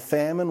 and the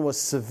famine was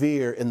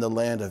severe in the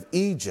land of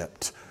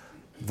Egypt.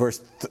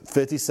 Verse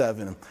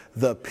 57,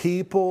 the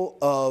people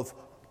of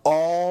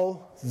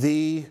all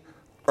the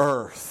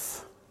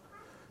earth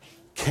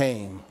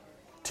came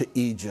to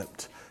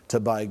Egypt to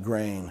buy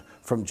grain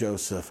from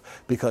Joseph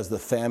because the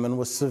famine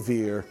was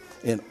severe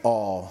in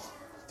all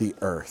the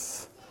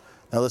earth.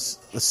 Now let's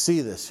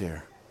see this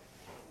here.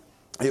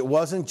 It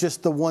wasn't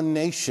just the one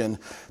nation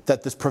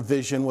that this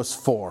provision was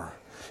for.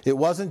 It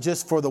wasn't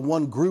just for the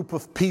one group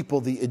of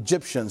people, the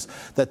Egyptians,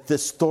 that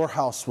this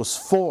storehouse was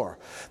for.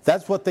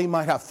 That's what they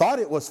might have thought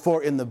it was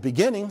for in the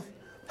beginning.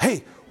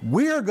 Hey,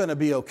 we're going to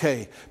be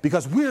okay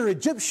because we're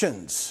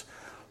Egyptians.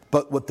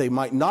 But what they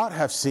might not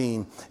have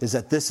seen is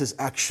that this is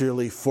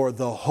actually for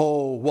the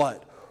whole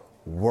what?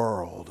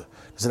 World.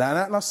 Does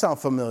that not sound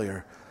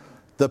familiar?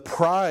 The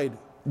pride,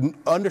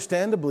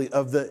 understandably,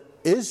 of the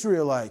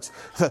Israelites.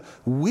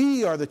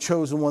 We are the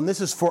chosen one. This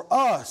is for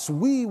us.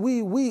 We,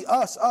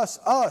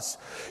 us.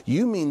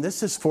 You mean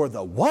this is for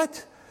the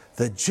what?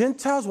 The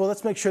Gentiles? Well,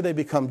 let's make sure they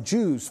become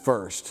Jews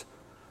first.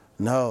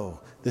 No,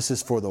 this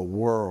is for the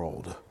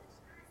world.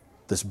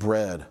 This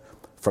bread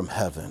from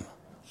heaven.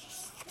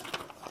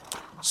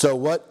 So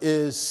what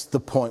is the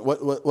point?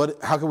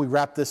 How can we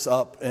wrap this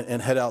up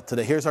and head out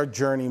today? Here's our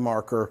journey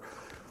marker,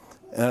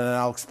 and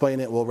I'll explain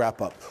it. We'll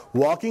wrap up.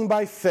 Walking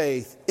by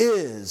faith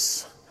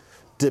is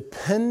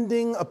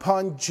depending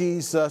upon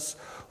Jesus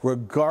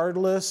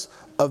regardless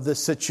of the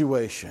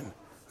situation.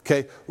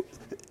 Okay?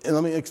 And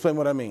let me explain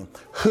what I mean.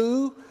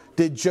 Who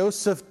did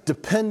Joseph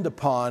depend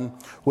upon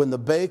when the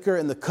baker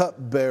and the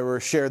cupbearer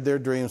shared their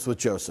dreams with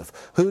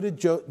Joseph? Who did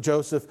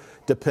Joseph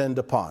depend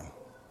upon?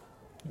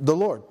 The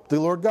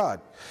Lord God.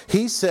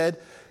 He said,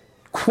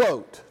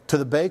 quote, to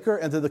the baker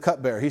and to the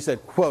cupbearer, he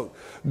said, quote,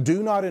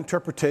 do not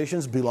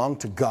interpretations belong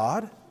to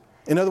God?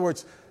 In other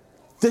words,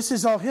 this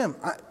is all him.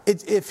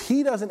 If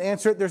he doesn't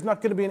answer it, there's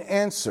not going to be an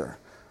answer.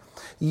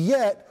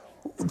 Yet,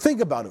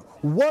 think about it.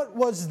 What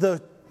was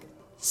the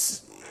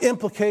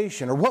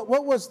implication, or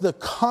what was the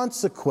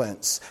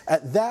consequence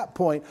at that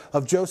point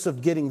of Joseph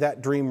getting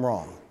that dream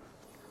wrong?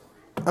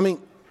 I mean,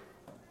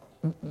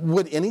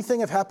 would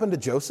anything have happened to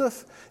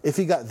Joseph if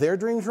he got their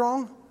dreams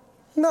wrong?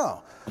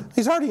 No.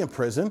 He's already in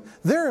prison.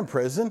 They're in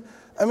prison.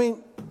 I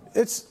mean,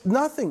 it's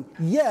nothing.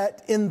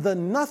 Yet, in the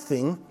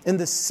nothing, in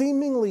the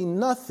seemingly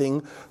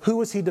nothing, who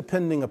was he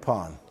depending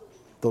upon?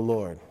 The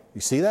Lord.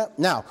 You see that?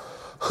 Now,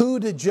 who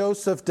did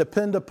Joseph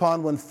depend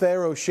upon when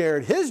Pharaoh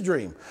shared his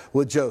dream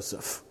with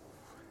Joseph?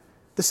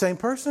 The same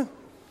person.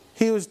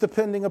 He was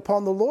depending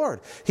upon the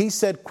Lord. He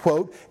said,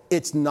 quote,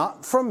 it's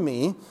not from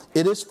me,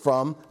 it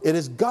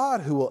is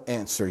God who will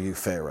answer you,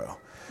 Pharaoh.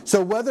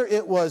 So whether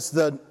it was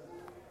the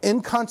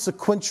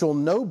inconsequential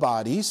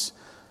nobodies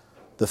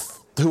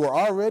who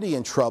are already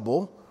in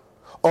trouble,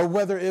 or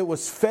whether it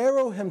was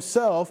Pharaoh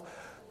himself,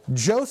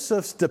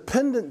 Joseph's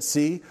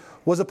dependency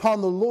was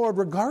upon the Lord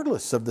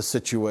regardless of the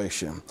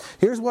situation.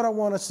 Here's what I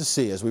want us to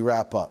see as we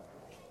wrap up.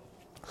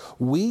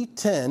 We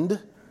tend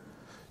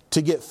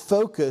to get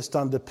focused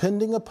on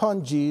depending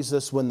upon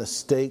Jesus when the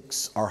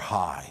stakes are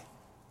high,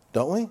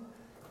 don't we?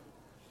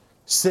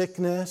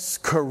 Sickness,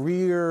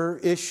 career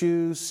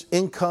issues,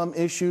 income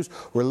issues,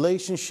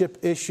 relationship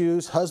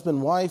issues,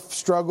 husband-wife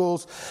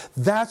struggles.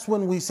 That's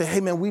when we say, hey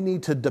man, we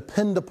need to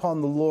depend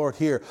upon the Lord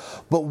here.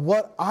 But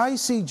what I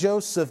see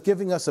Joseph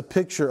giving us a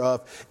picture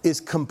of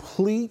is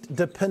complete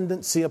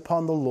dependency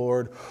upon the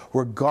Lord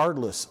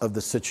regardless of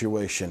the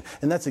situation.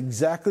 And that's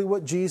exactly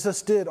what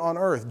Jesus did on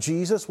earth.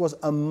 Jesus was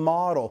a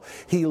model.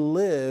 He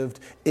lived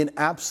in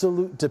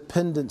absolute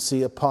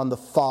dependency upon the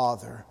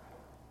Father.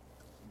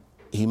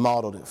 He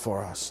modeled it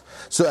for us.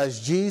 So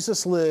as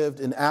Jesus lived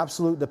in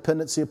absolute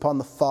dependency upon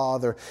the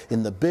Father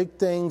in the big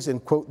things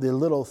and, quote, the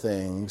little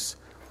things,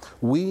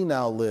 we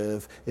now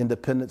live in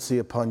dependency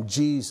upon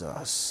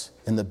Jesus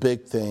in the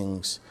big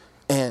things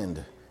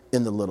and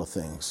in the little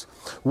things.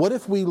 What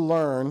if we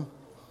learn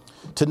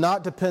to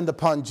not depend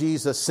upon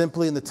Jesus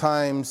simply in the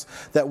times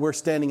that we're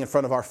standing in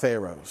front of our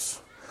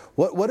pharaohs?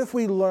 What if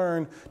we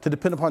learn to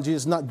depend upon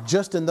Jesus not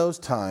just in those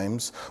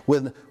times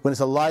when it's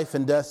a life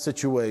and death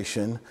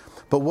situation,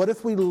 but what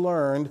if we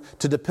learned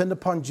to depend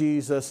upon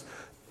Jesus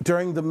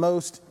during the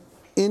most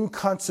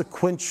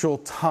inconsequential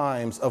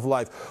times of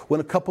life, when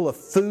a couple of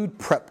food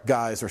prep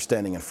guys are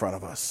standing in front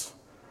of us?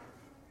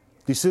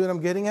 Do you see what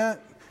I'm getting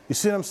at? You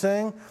see what I'm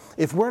saying?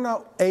 If we're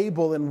not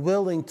able and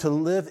willing to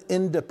live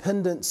in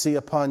dependency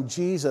upon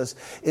Jesus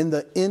in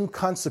the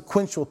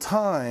inconsequential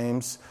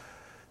times,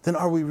 then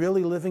are we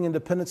really living in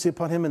dependency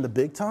upon him in the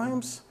big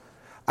times?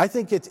 I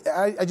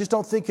just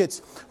don't think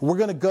we're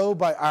going to go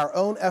by our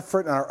own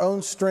effort and our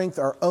own strength,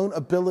 our own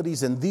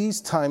abilities in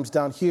these times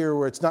down here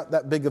where it's not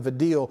that big of a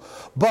deal.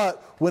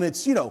 But when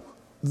it's,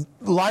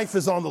 life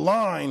is on the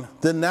line,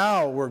 then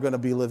now we're going to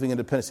be living in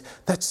dependency.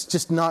 That's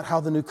just not how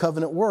the new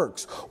covenant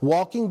works.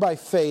 Walking by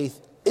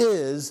faith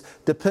is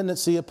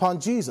dependency upon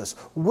Jesus.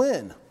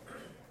 When?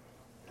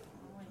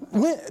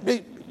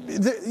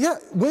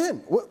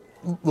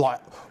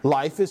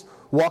 Life is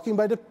walking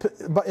by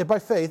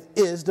faith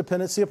is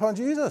dependency upon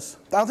Jesus.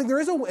 I don't think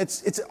there is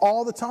it's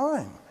all the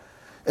time.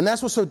 And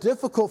that's what's so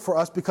difficult for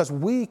us, because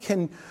we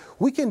can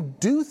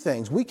do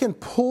things. We can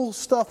pull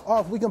stuff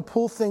off. We can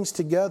pull things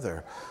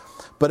together.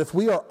 But if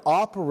we are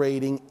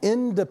operating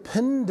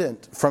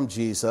independent from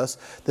Jesus,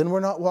 then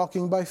we're not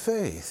walking by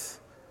faith.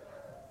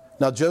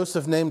 Now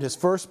Joseph named his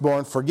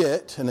firstborn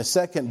Forget, and his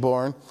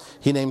secondborn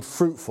he named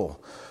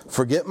Fruitful.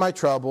 Forget my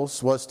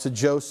troubles was to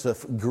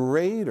Joseph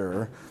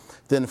greater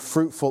than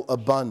fruitful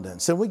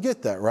abundance. And we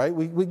get that, right?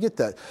 We get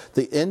that.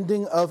 The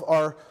ending of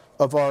our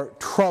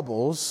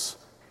troubles,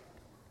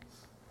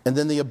 and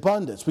then the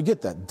abundance. We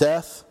get that.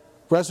 Death,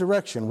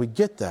 resurrection, we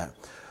get that.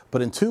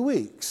 But in 2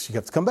 weeks, you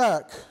have to come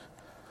back,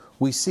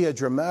 we see a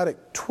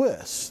dramatic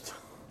twist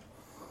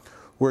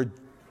where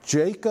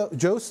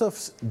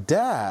Joseph's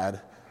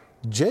dad,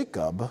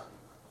 Jacob,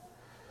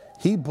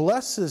 he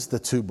blesses the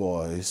two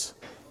boys,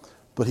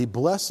 but he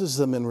blesses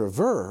them in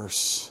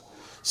reverse,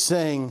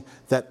 saying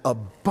that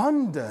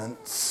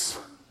abundance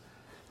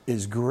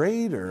is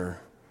greater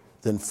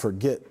than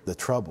forget the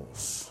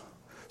troubles.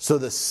 So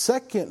the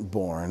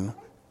second-born,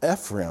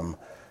 Ephraim,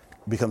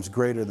 becomes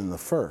greater than the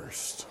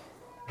first.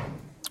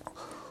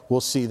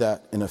 We'll see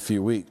that in a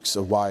few weeks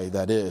of why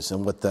that is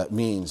and what that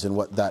means and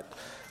what that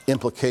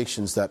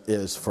implications that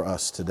is for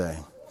us today.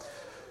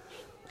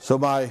 So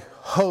my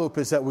hope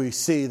is that we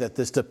see that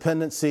this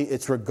dependency,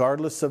 it's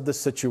regardless of the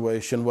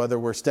situation, whether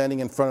we're standing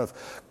in front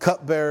of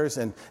cupbearers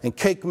and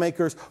cake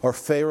makers or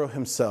Pharaoh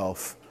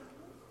himself,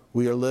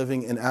 we are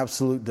living in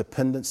absolute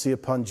dependency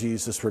upon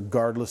Jesus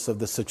regardless of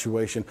the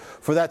situation.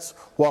 For that's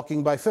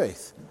walking by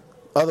faith.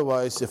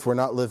 Otherwise, if we're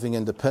not living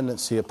in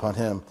dependency upon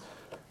him,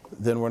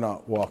 then we're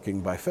not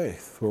walking by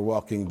faith. We're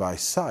walking by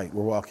sight.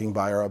 We're walking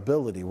by our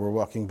ability. We're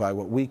walking by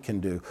what we can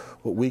do,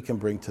 what we can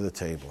bring to the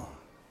table.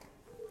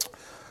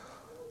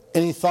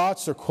 Any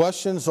thoughts or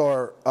questions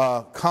or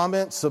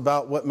comments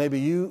about what maybe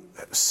you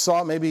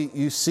saw? Maybe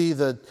you see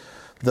the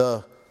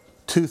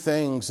two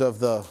things of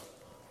the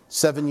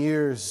 7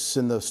 years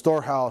in the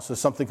storehouse as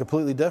something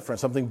completely different,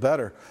 something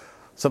better,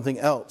 something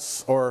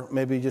else. Or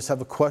maybe you just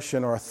have a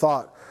question or a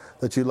thought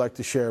that you'd like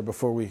to share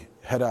before we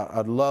head out.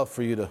 I'd love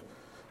for you to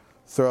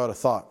throw out a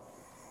thought.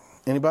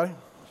 Anybody?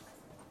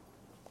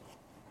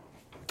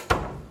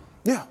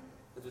 Yeah.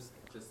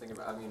 Just thinking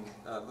about,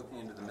 looking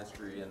into the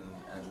mystery and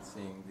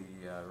seeing the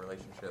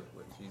relationship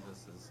with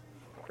Jesus is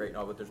great and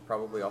all, but there's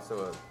probably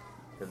also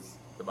because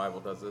the Bible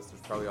does this,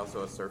 there's probably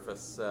also a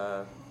surface,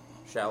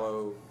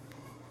 shallow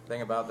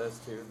thing about this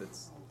too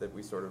that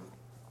we sort of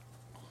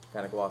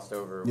kind of glossed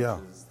over,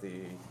 which is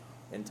the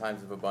in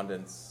times of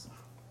abundance,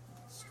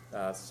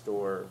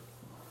 store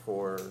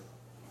for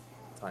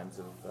times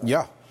of...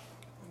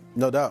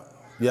 No doubt.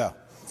 Yeah.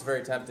 It's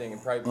very tempting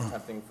and probably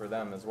tempting for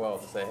them as well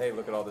to say, hey,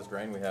 look at all this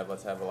grain we have.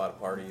 Let's have a lot of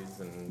parties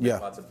and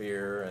lots of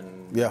beer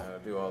and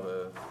do all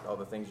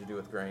the things you do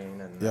with grain.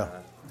 And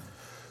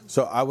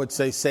So I would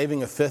say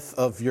saving a fifth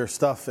of your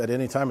stuff at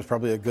any time is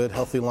probably a good,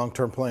 healthy,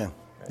 long-term plan.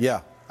 Okay.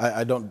 Yeah,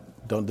 I don't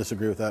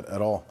disagree with that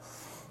at all.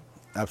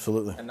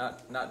 Absolutely. And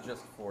not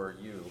just for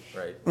you,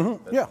 right?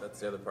 Mm-hmm.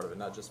 That's the other part of it.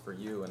 Not just for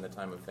you in the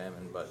time of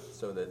famine, but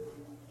so that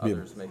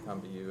others may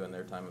come to you in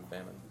their time of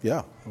famine.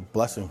 Yeah,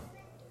 blessing.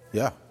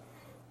 Yeah,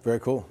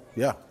 very cool.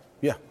 Yeah.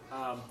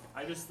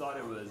 I just thought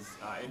it was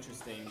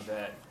interesting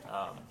that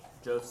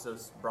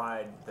Joseph's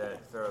bride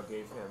that Pharaoh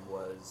gave him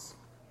was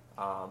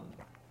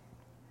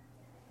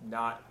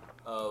not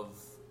of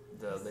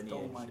the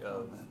lineage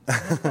of...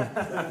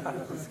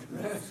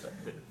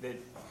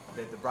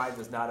 that the bride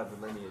was not of the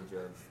lineage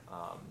of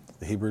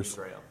the Hebrews.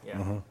 Israel. Yeah.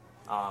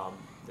 Mm-hmm.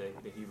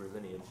 The Hebrew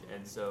lineage.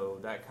 And so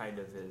that kind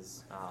of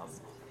is,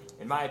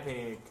 in my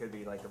opinion, it could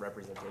be like a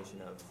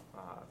representation of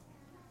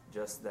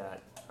just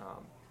that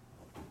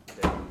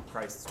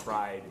Christ's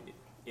bride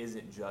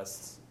isn't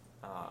just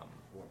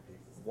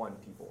one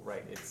people,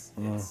 right? It's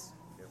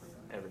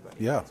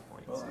everybody at this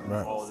point. So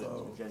right. All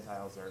the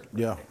Gentiles are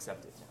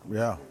accepted now.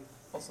 Yeah.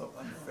 Also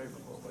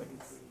unfavorable, like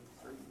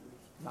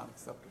not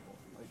acceptable.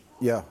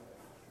 Yeah.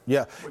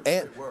 Which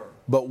they were.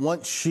 But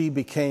once she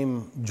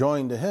became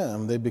joined to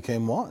him, they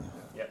became one.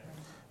 Yep.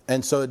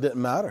 And so it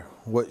didn't matter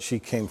what she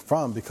came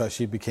from because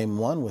she became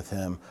one with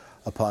him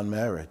upon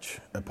marriage,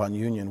 upon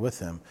union with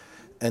him.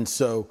 And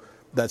so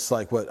that's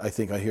like what I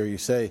think I hear you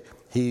say.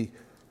 He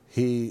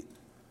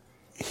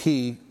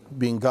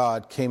being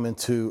God came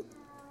into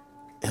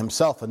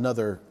himself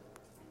another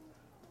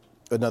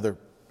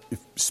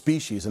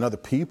species, another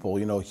people,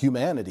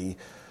 humanity,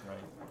 right.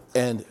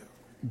 And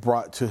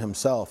brought to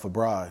himself a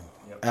bride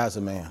as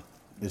a man.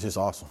 It's just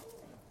awesome.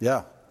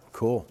 Yeah,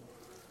 cool.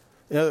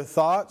 Any other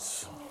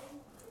thoughts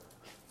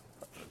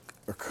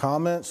or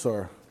comments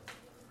or...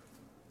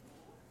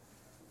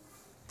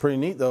 Pretty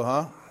neat though,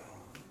 huh?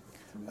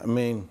 I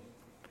mean,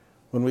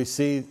 when we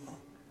see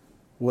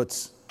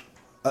what's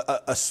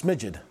a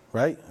smidgen,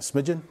 right? A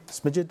smidgen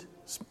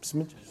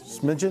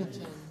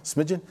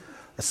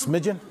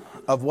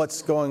of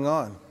what's going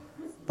on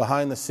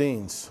behind the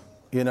scenes,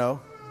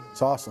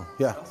 It's awesome.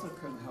 Yeah. I also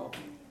couldn't help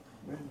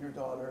when your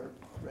daughter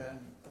ran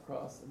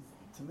across. And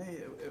to me,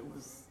 it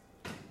was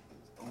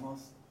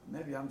almost,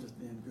 maybe I'm just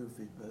being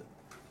goofy, but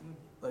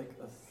like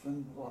a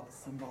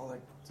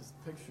symbolic just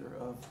picture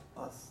of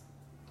us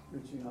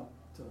reaching up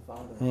to the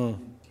Father. I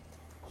mean,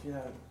 she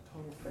had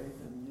total faith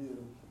in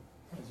you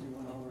as you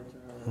went over to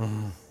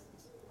her.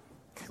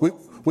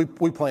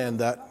 We planned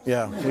that.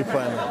 Yeah, we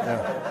planned that.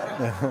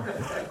 Yeah.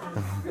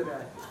 Good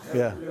eye.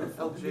 Yeah.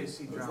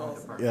 LJC Drama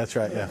Department. Yeah, that's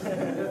right, yeah.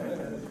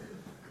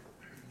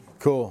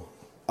 Cool.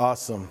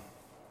 Awesome.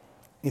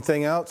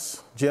 Anything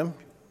else, Jim?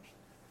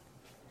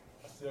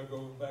 I still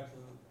go back to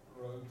the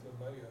road to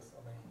Emmaus. I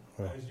mean,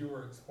 Right. as you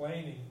were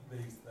explaining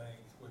these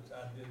things, which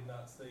I did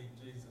not see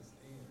Jesus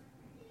in,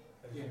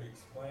 as you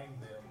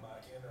explained them, my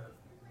inner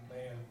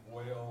man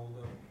wailed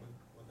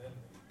within me.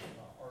 My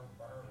heart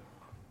burned.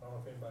 I don't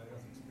know if anybody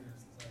else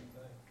experienced the same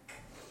thing.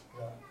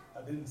 Yeah,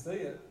 I didn't see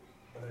it,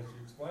 but as you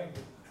explained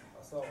it,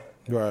 I saw it.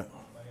 Right.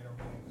 My inner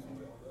man was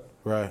wailed up.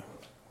 Right.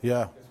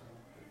 Yeah.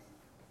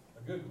 It's a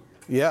good one.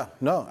 Yeah.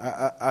 No,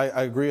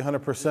 I agree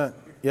 100%.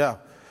 Yeah.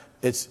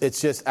 It's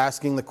just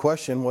asking the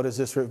question, what is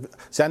this?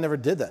 See, I never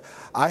did that.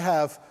 I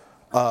have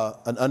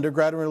an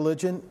undergrad in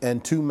religion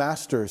and 2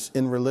 masters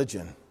in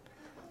religion.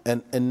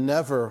 And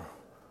never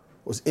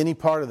was any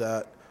part of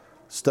that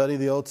study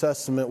the Old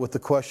Testament with the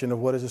question of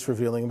what is this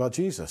revealing about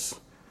Jesus?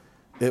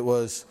 It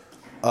was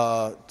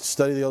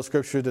study the Old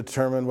Scripture to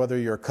determine whether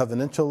you're a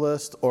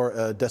covenantalist or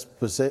a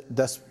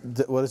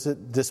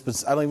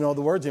I don't even know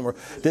the words anymore.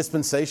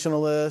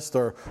 Dispensationalist,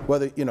 or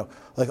whether,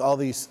 like all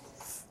these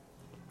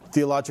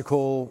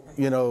theological,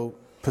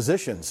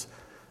 positions.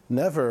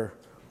 Never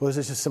was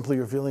it just simply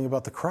revealing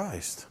about the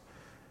Christ.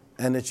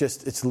 And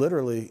it's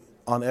literally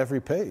on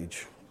every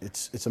page.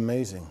 It's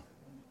amazing.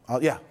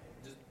 Yeah.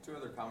 Just 2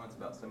 other comments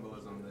about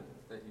symbolism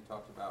that you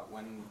talked about.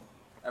 When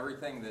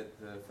everything that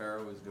the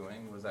Pharaoh was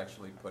doing was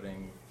actually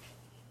putting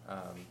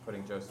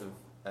Joseph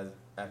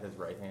at his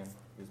right hand.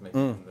 He was making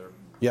him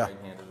the right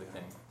hand of the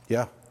king.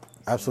 Yeah,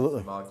 absolutely.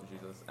 Symbolic to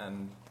Jesus.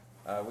 And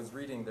I was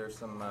reading, there's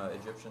some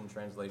Egyptian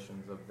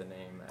translations of the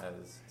name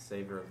as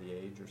Savior of the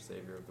Age or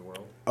Savior of the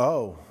World.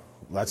 Oh,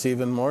 that's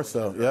even more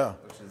so. Yeah.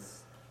 Which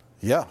is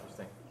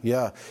interesting.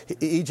 Yeah.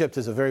 Egypt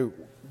is a very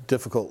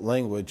difficult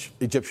language,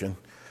 Egyptian,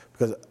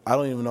 because I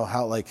don't even know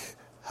how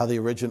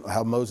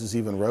Moses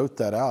even wrote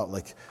that out.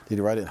 Like, did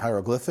he write it in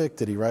hieroglyphic?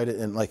 Did he write it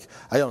in,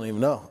 I don't even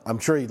know. I'm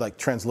sure he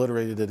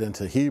transliterated it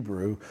into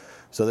Hebrew.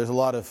 So there's a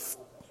lot of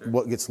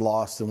what gets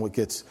lost and what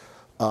gets.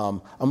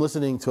 I'm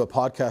listening to a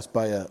podcast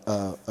by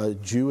a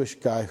Jewish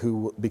guy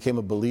who became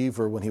a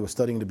believer when he was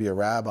studying to be a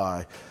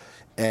rabbi,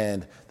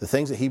 and the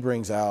things that he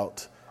brings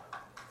out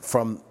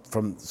from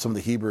some of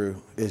the Hebrew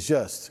is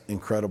just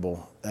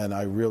incredible, and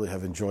I really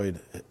have enjoyed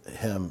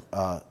him.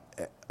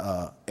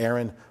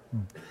 Aaron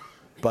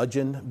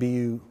Budgen,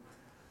 Budgen,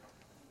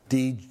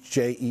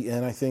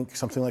 I think,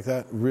 something like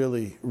that.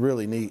 Really,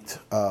 really neat.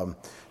 And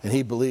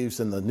he believes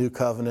in the new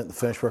covenant, the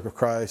finished work of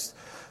Christ.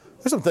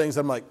 There's some things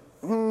I'm like,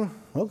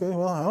 okay,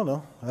 well, I don't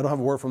know. I don't have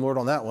a word from the Lord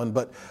on that one,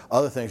 but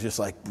other things just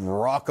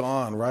rock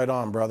on, right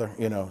on, brother.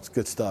 It's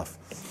good stuff.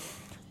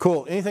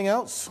 Cool. Anything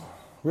else?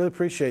 Really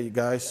appreciate you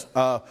guys.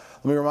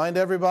 Let me remind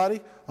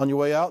everybody on your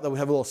way out that we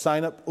have a little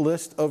sign-up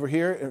list over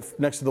here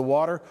next to the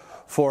water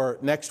for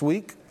next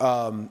week.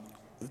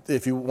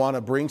 If you want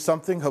to bring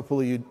something,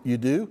 hopefully you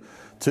do,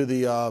 to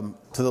the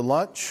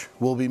lunch.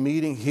 We'll be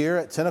meeting here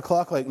at 10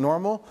 o'clock like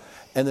normal,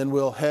 and then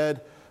we'll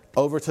head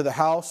over to the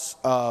house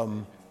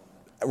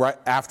right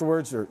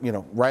afterwards, or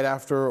right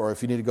after, or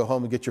if you need to go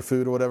home and get your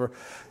food or whatever,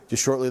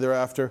 just shortly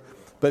thereafter.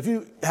 But if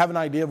you have an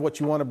idea of what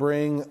you want to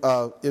bring,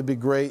 it'd be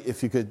great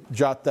if you could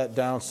jot that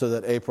down so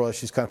that April, as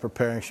she's kind of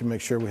preparing, she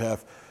makes sure we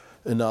have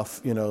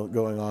enough,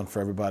 going on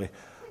for everybody.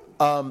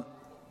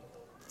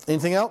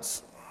 Anything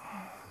else?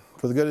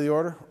 For the good of the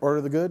order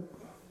of the good?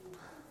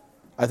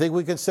 I think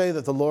we can say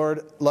that the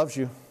Lord loves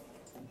you.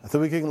 I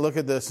think we can look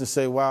at this and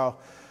say, wow,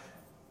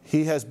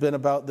 He has been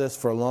about this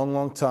for a long,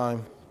 long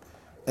time.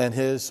 And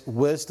His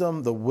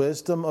wisdom, the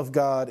wisdom of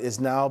God,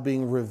 is now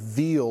being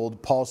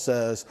revealed, Paul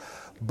says,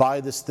 by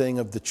this thing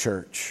of the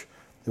church.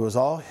 It was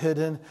all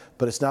hidden,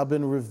 but it's now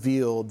been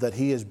revealed that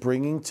He is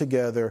bringing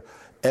together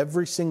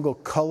every single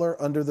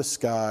color under the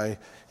sky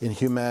in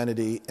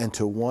humanity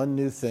into one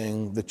new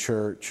thing, the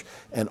church.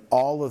 And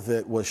all of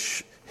it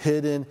was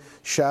hidden,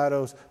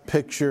 shadows,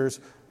 pictures,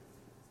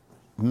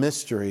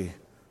 mystery.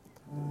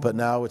 But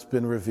now it's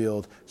been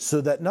revealed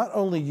so that not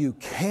only you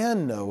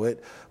can know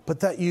it, but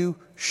that you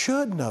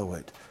should know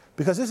it.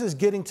 Because this is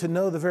getting to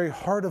know the very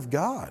heart of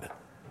God.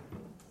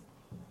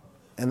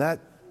 And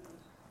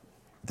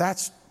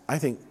that's, I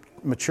think,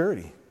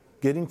 maturity.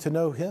 Getting to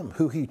know Him,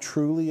 who He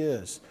truly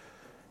is,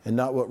 and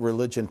not what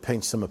religion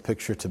paints Him a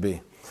picture to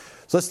be.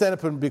 So let's stand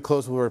up and be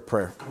closed with a word of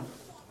prayer.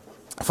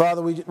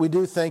 Father, we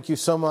do thank You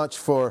so much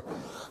for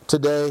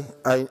today.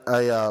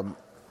 I'm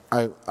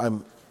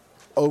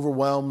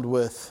overwhelmed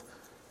with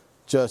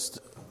just,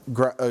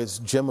 as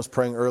Jim was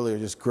praying earlier,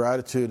 just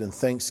gratitude and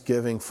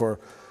thanksgiving for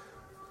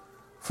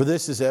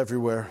this is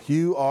everywhere.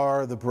 You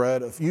are the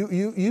bread of,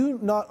 you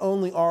not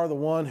only are the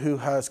one who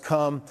has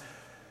come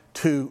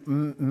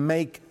to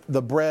make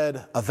the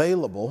bread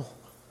available,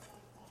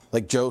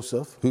 like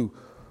Joseph, who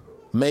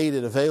made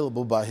it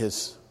available by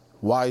his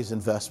wise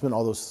investment,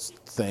 all those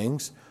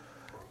things.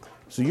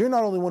 So you're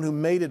not only one who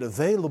made it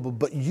available,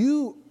 but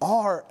you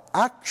are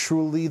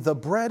actually the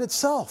bread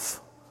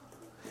itself.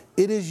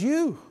 It is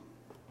you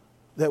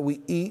that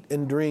we eat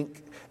and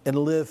drink and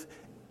live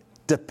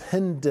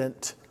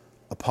dependent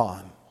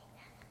upon.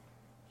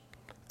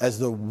 as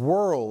the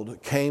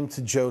world came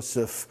to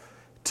Joseph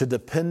to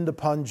depend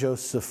upon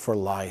Joseph for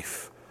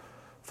life,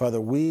 Father,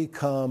 we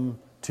come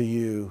to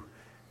you,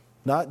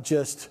 not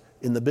just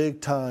in the big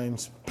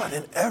times, but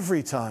in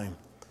every time.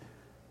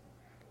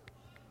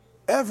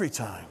 Every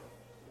time.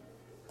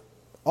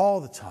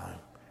 All the time.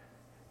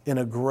 In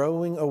a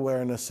growing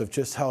awareness of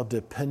just how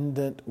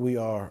dependent we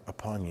are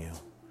upon you.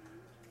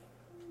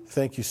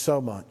 Thank you so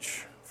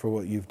much for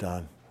what you've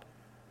done.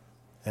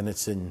 And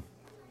it's in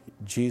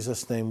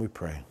Jesus' name we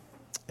pray.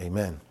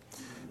 Amen.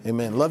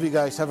 Amen. Love you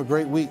guys. Have a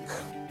great week.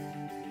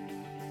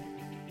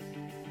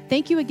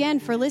 Thank you again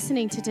for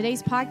listening to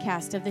today's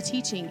podcast of the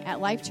teaching at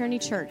Life Journey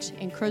Church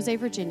in Crozet,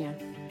 Virginia.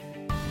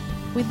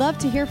 We'd love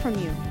to hear from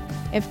you.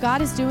 If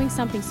God is doing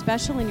something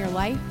special in your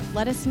life,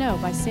 let us know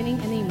by sending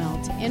an email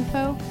to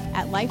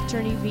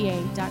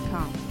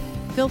info@lifejourneyva.com.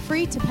 Feel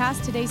free to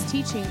pass today's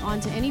teaching on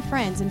to any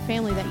friends and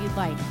family that you'd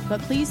like,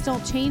 but please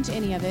don't change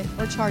any of it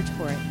or charge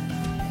for it.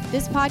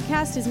 This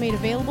podcast is made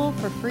available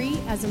for free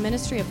as a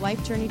ministry of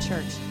Life Journey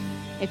Church.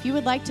 If you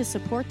would like to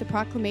support the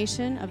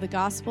proclamation of the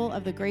gospel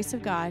of the grace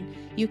of God,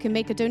 you can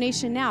make a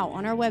donation now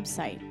on our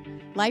website,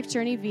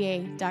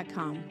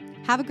 lifejourneyva.com.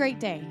 Have a great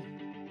day.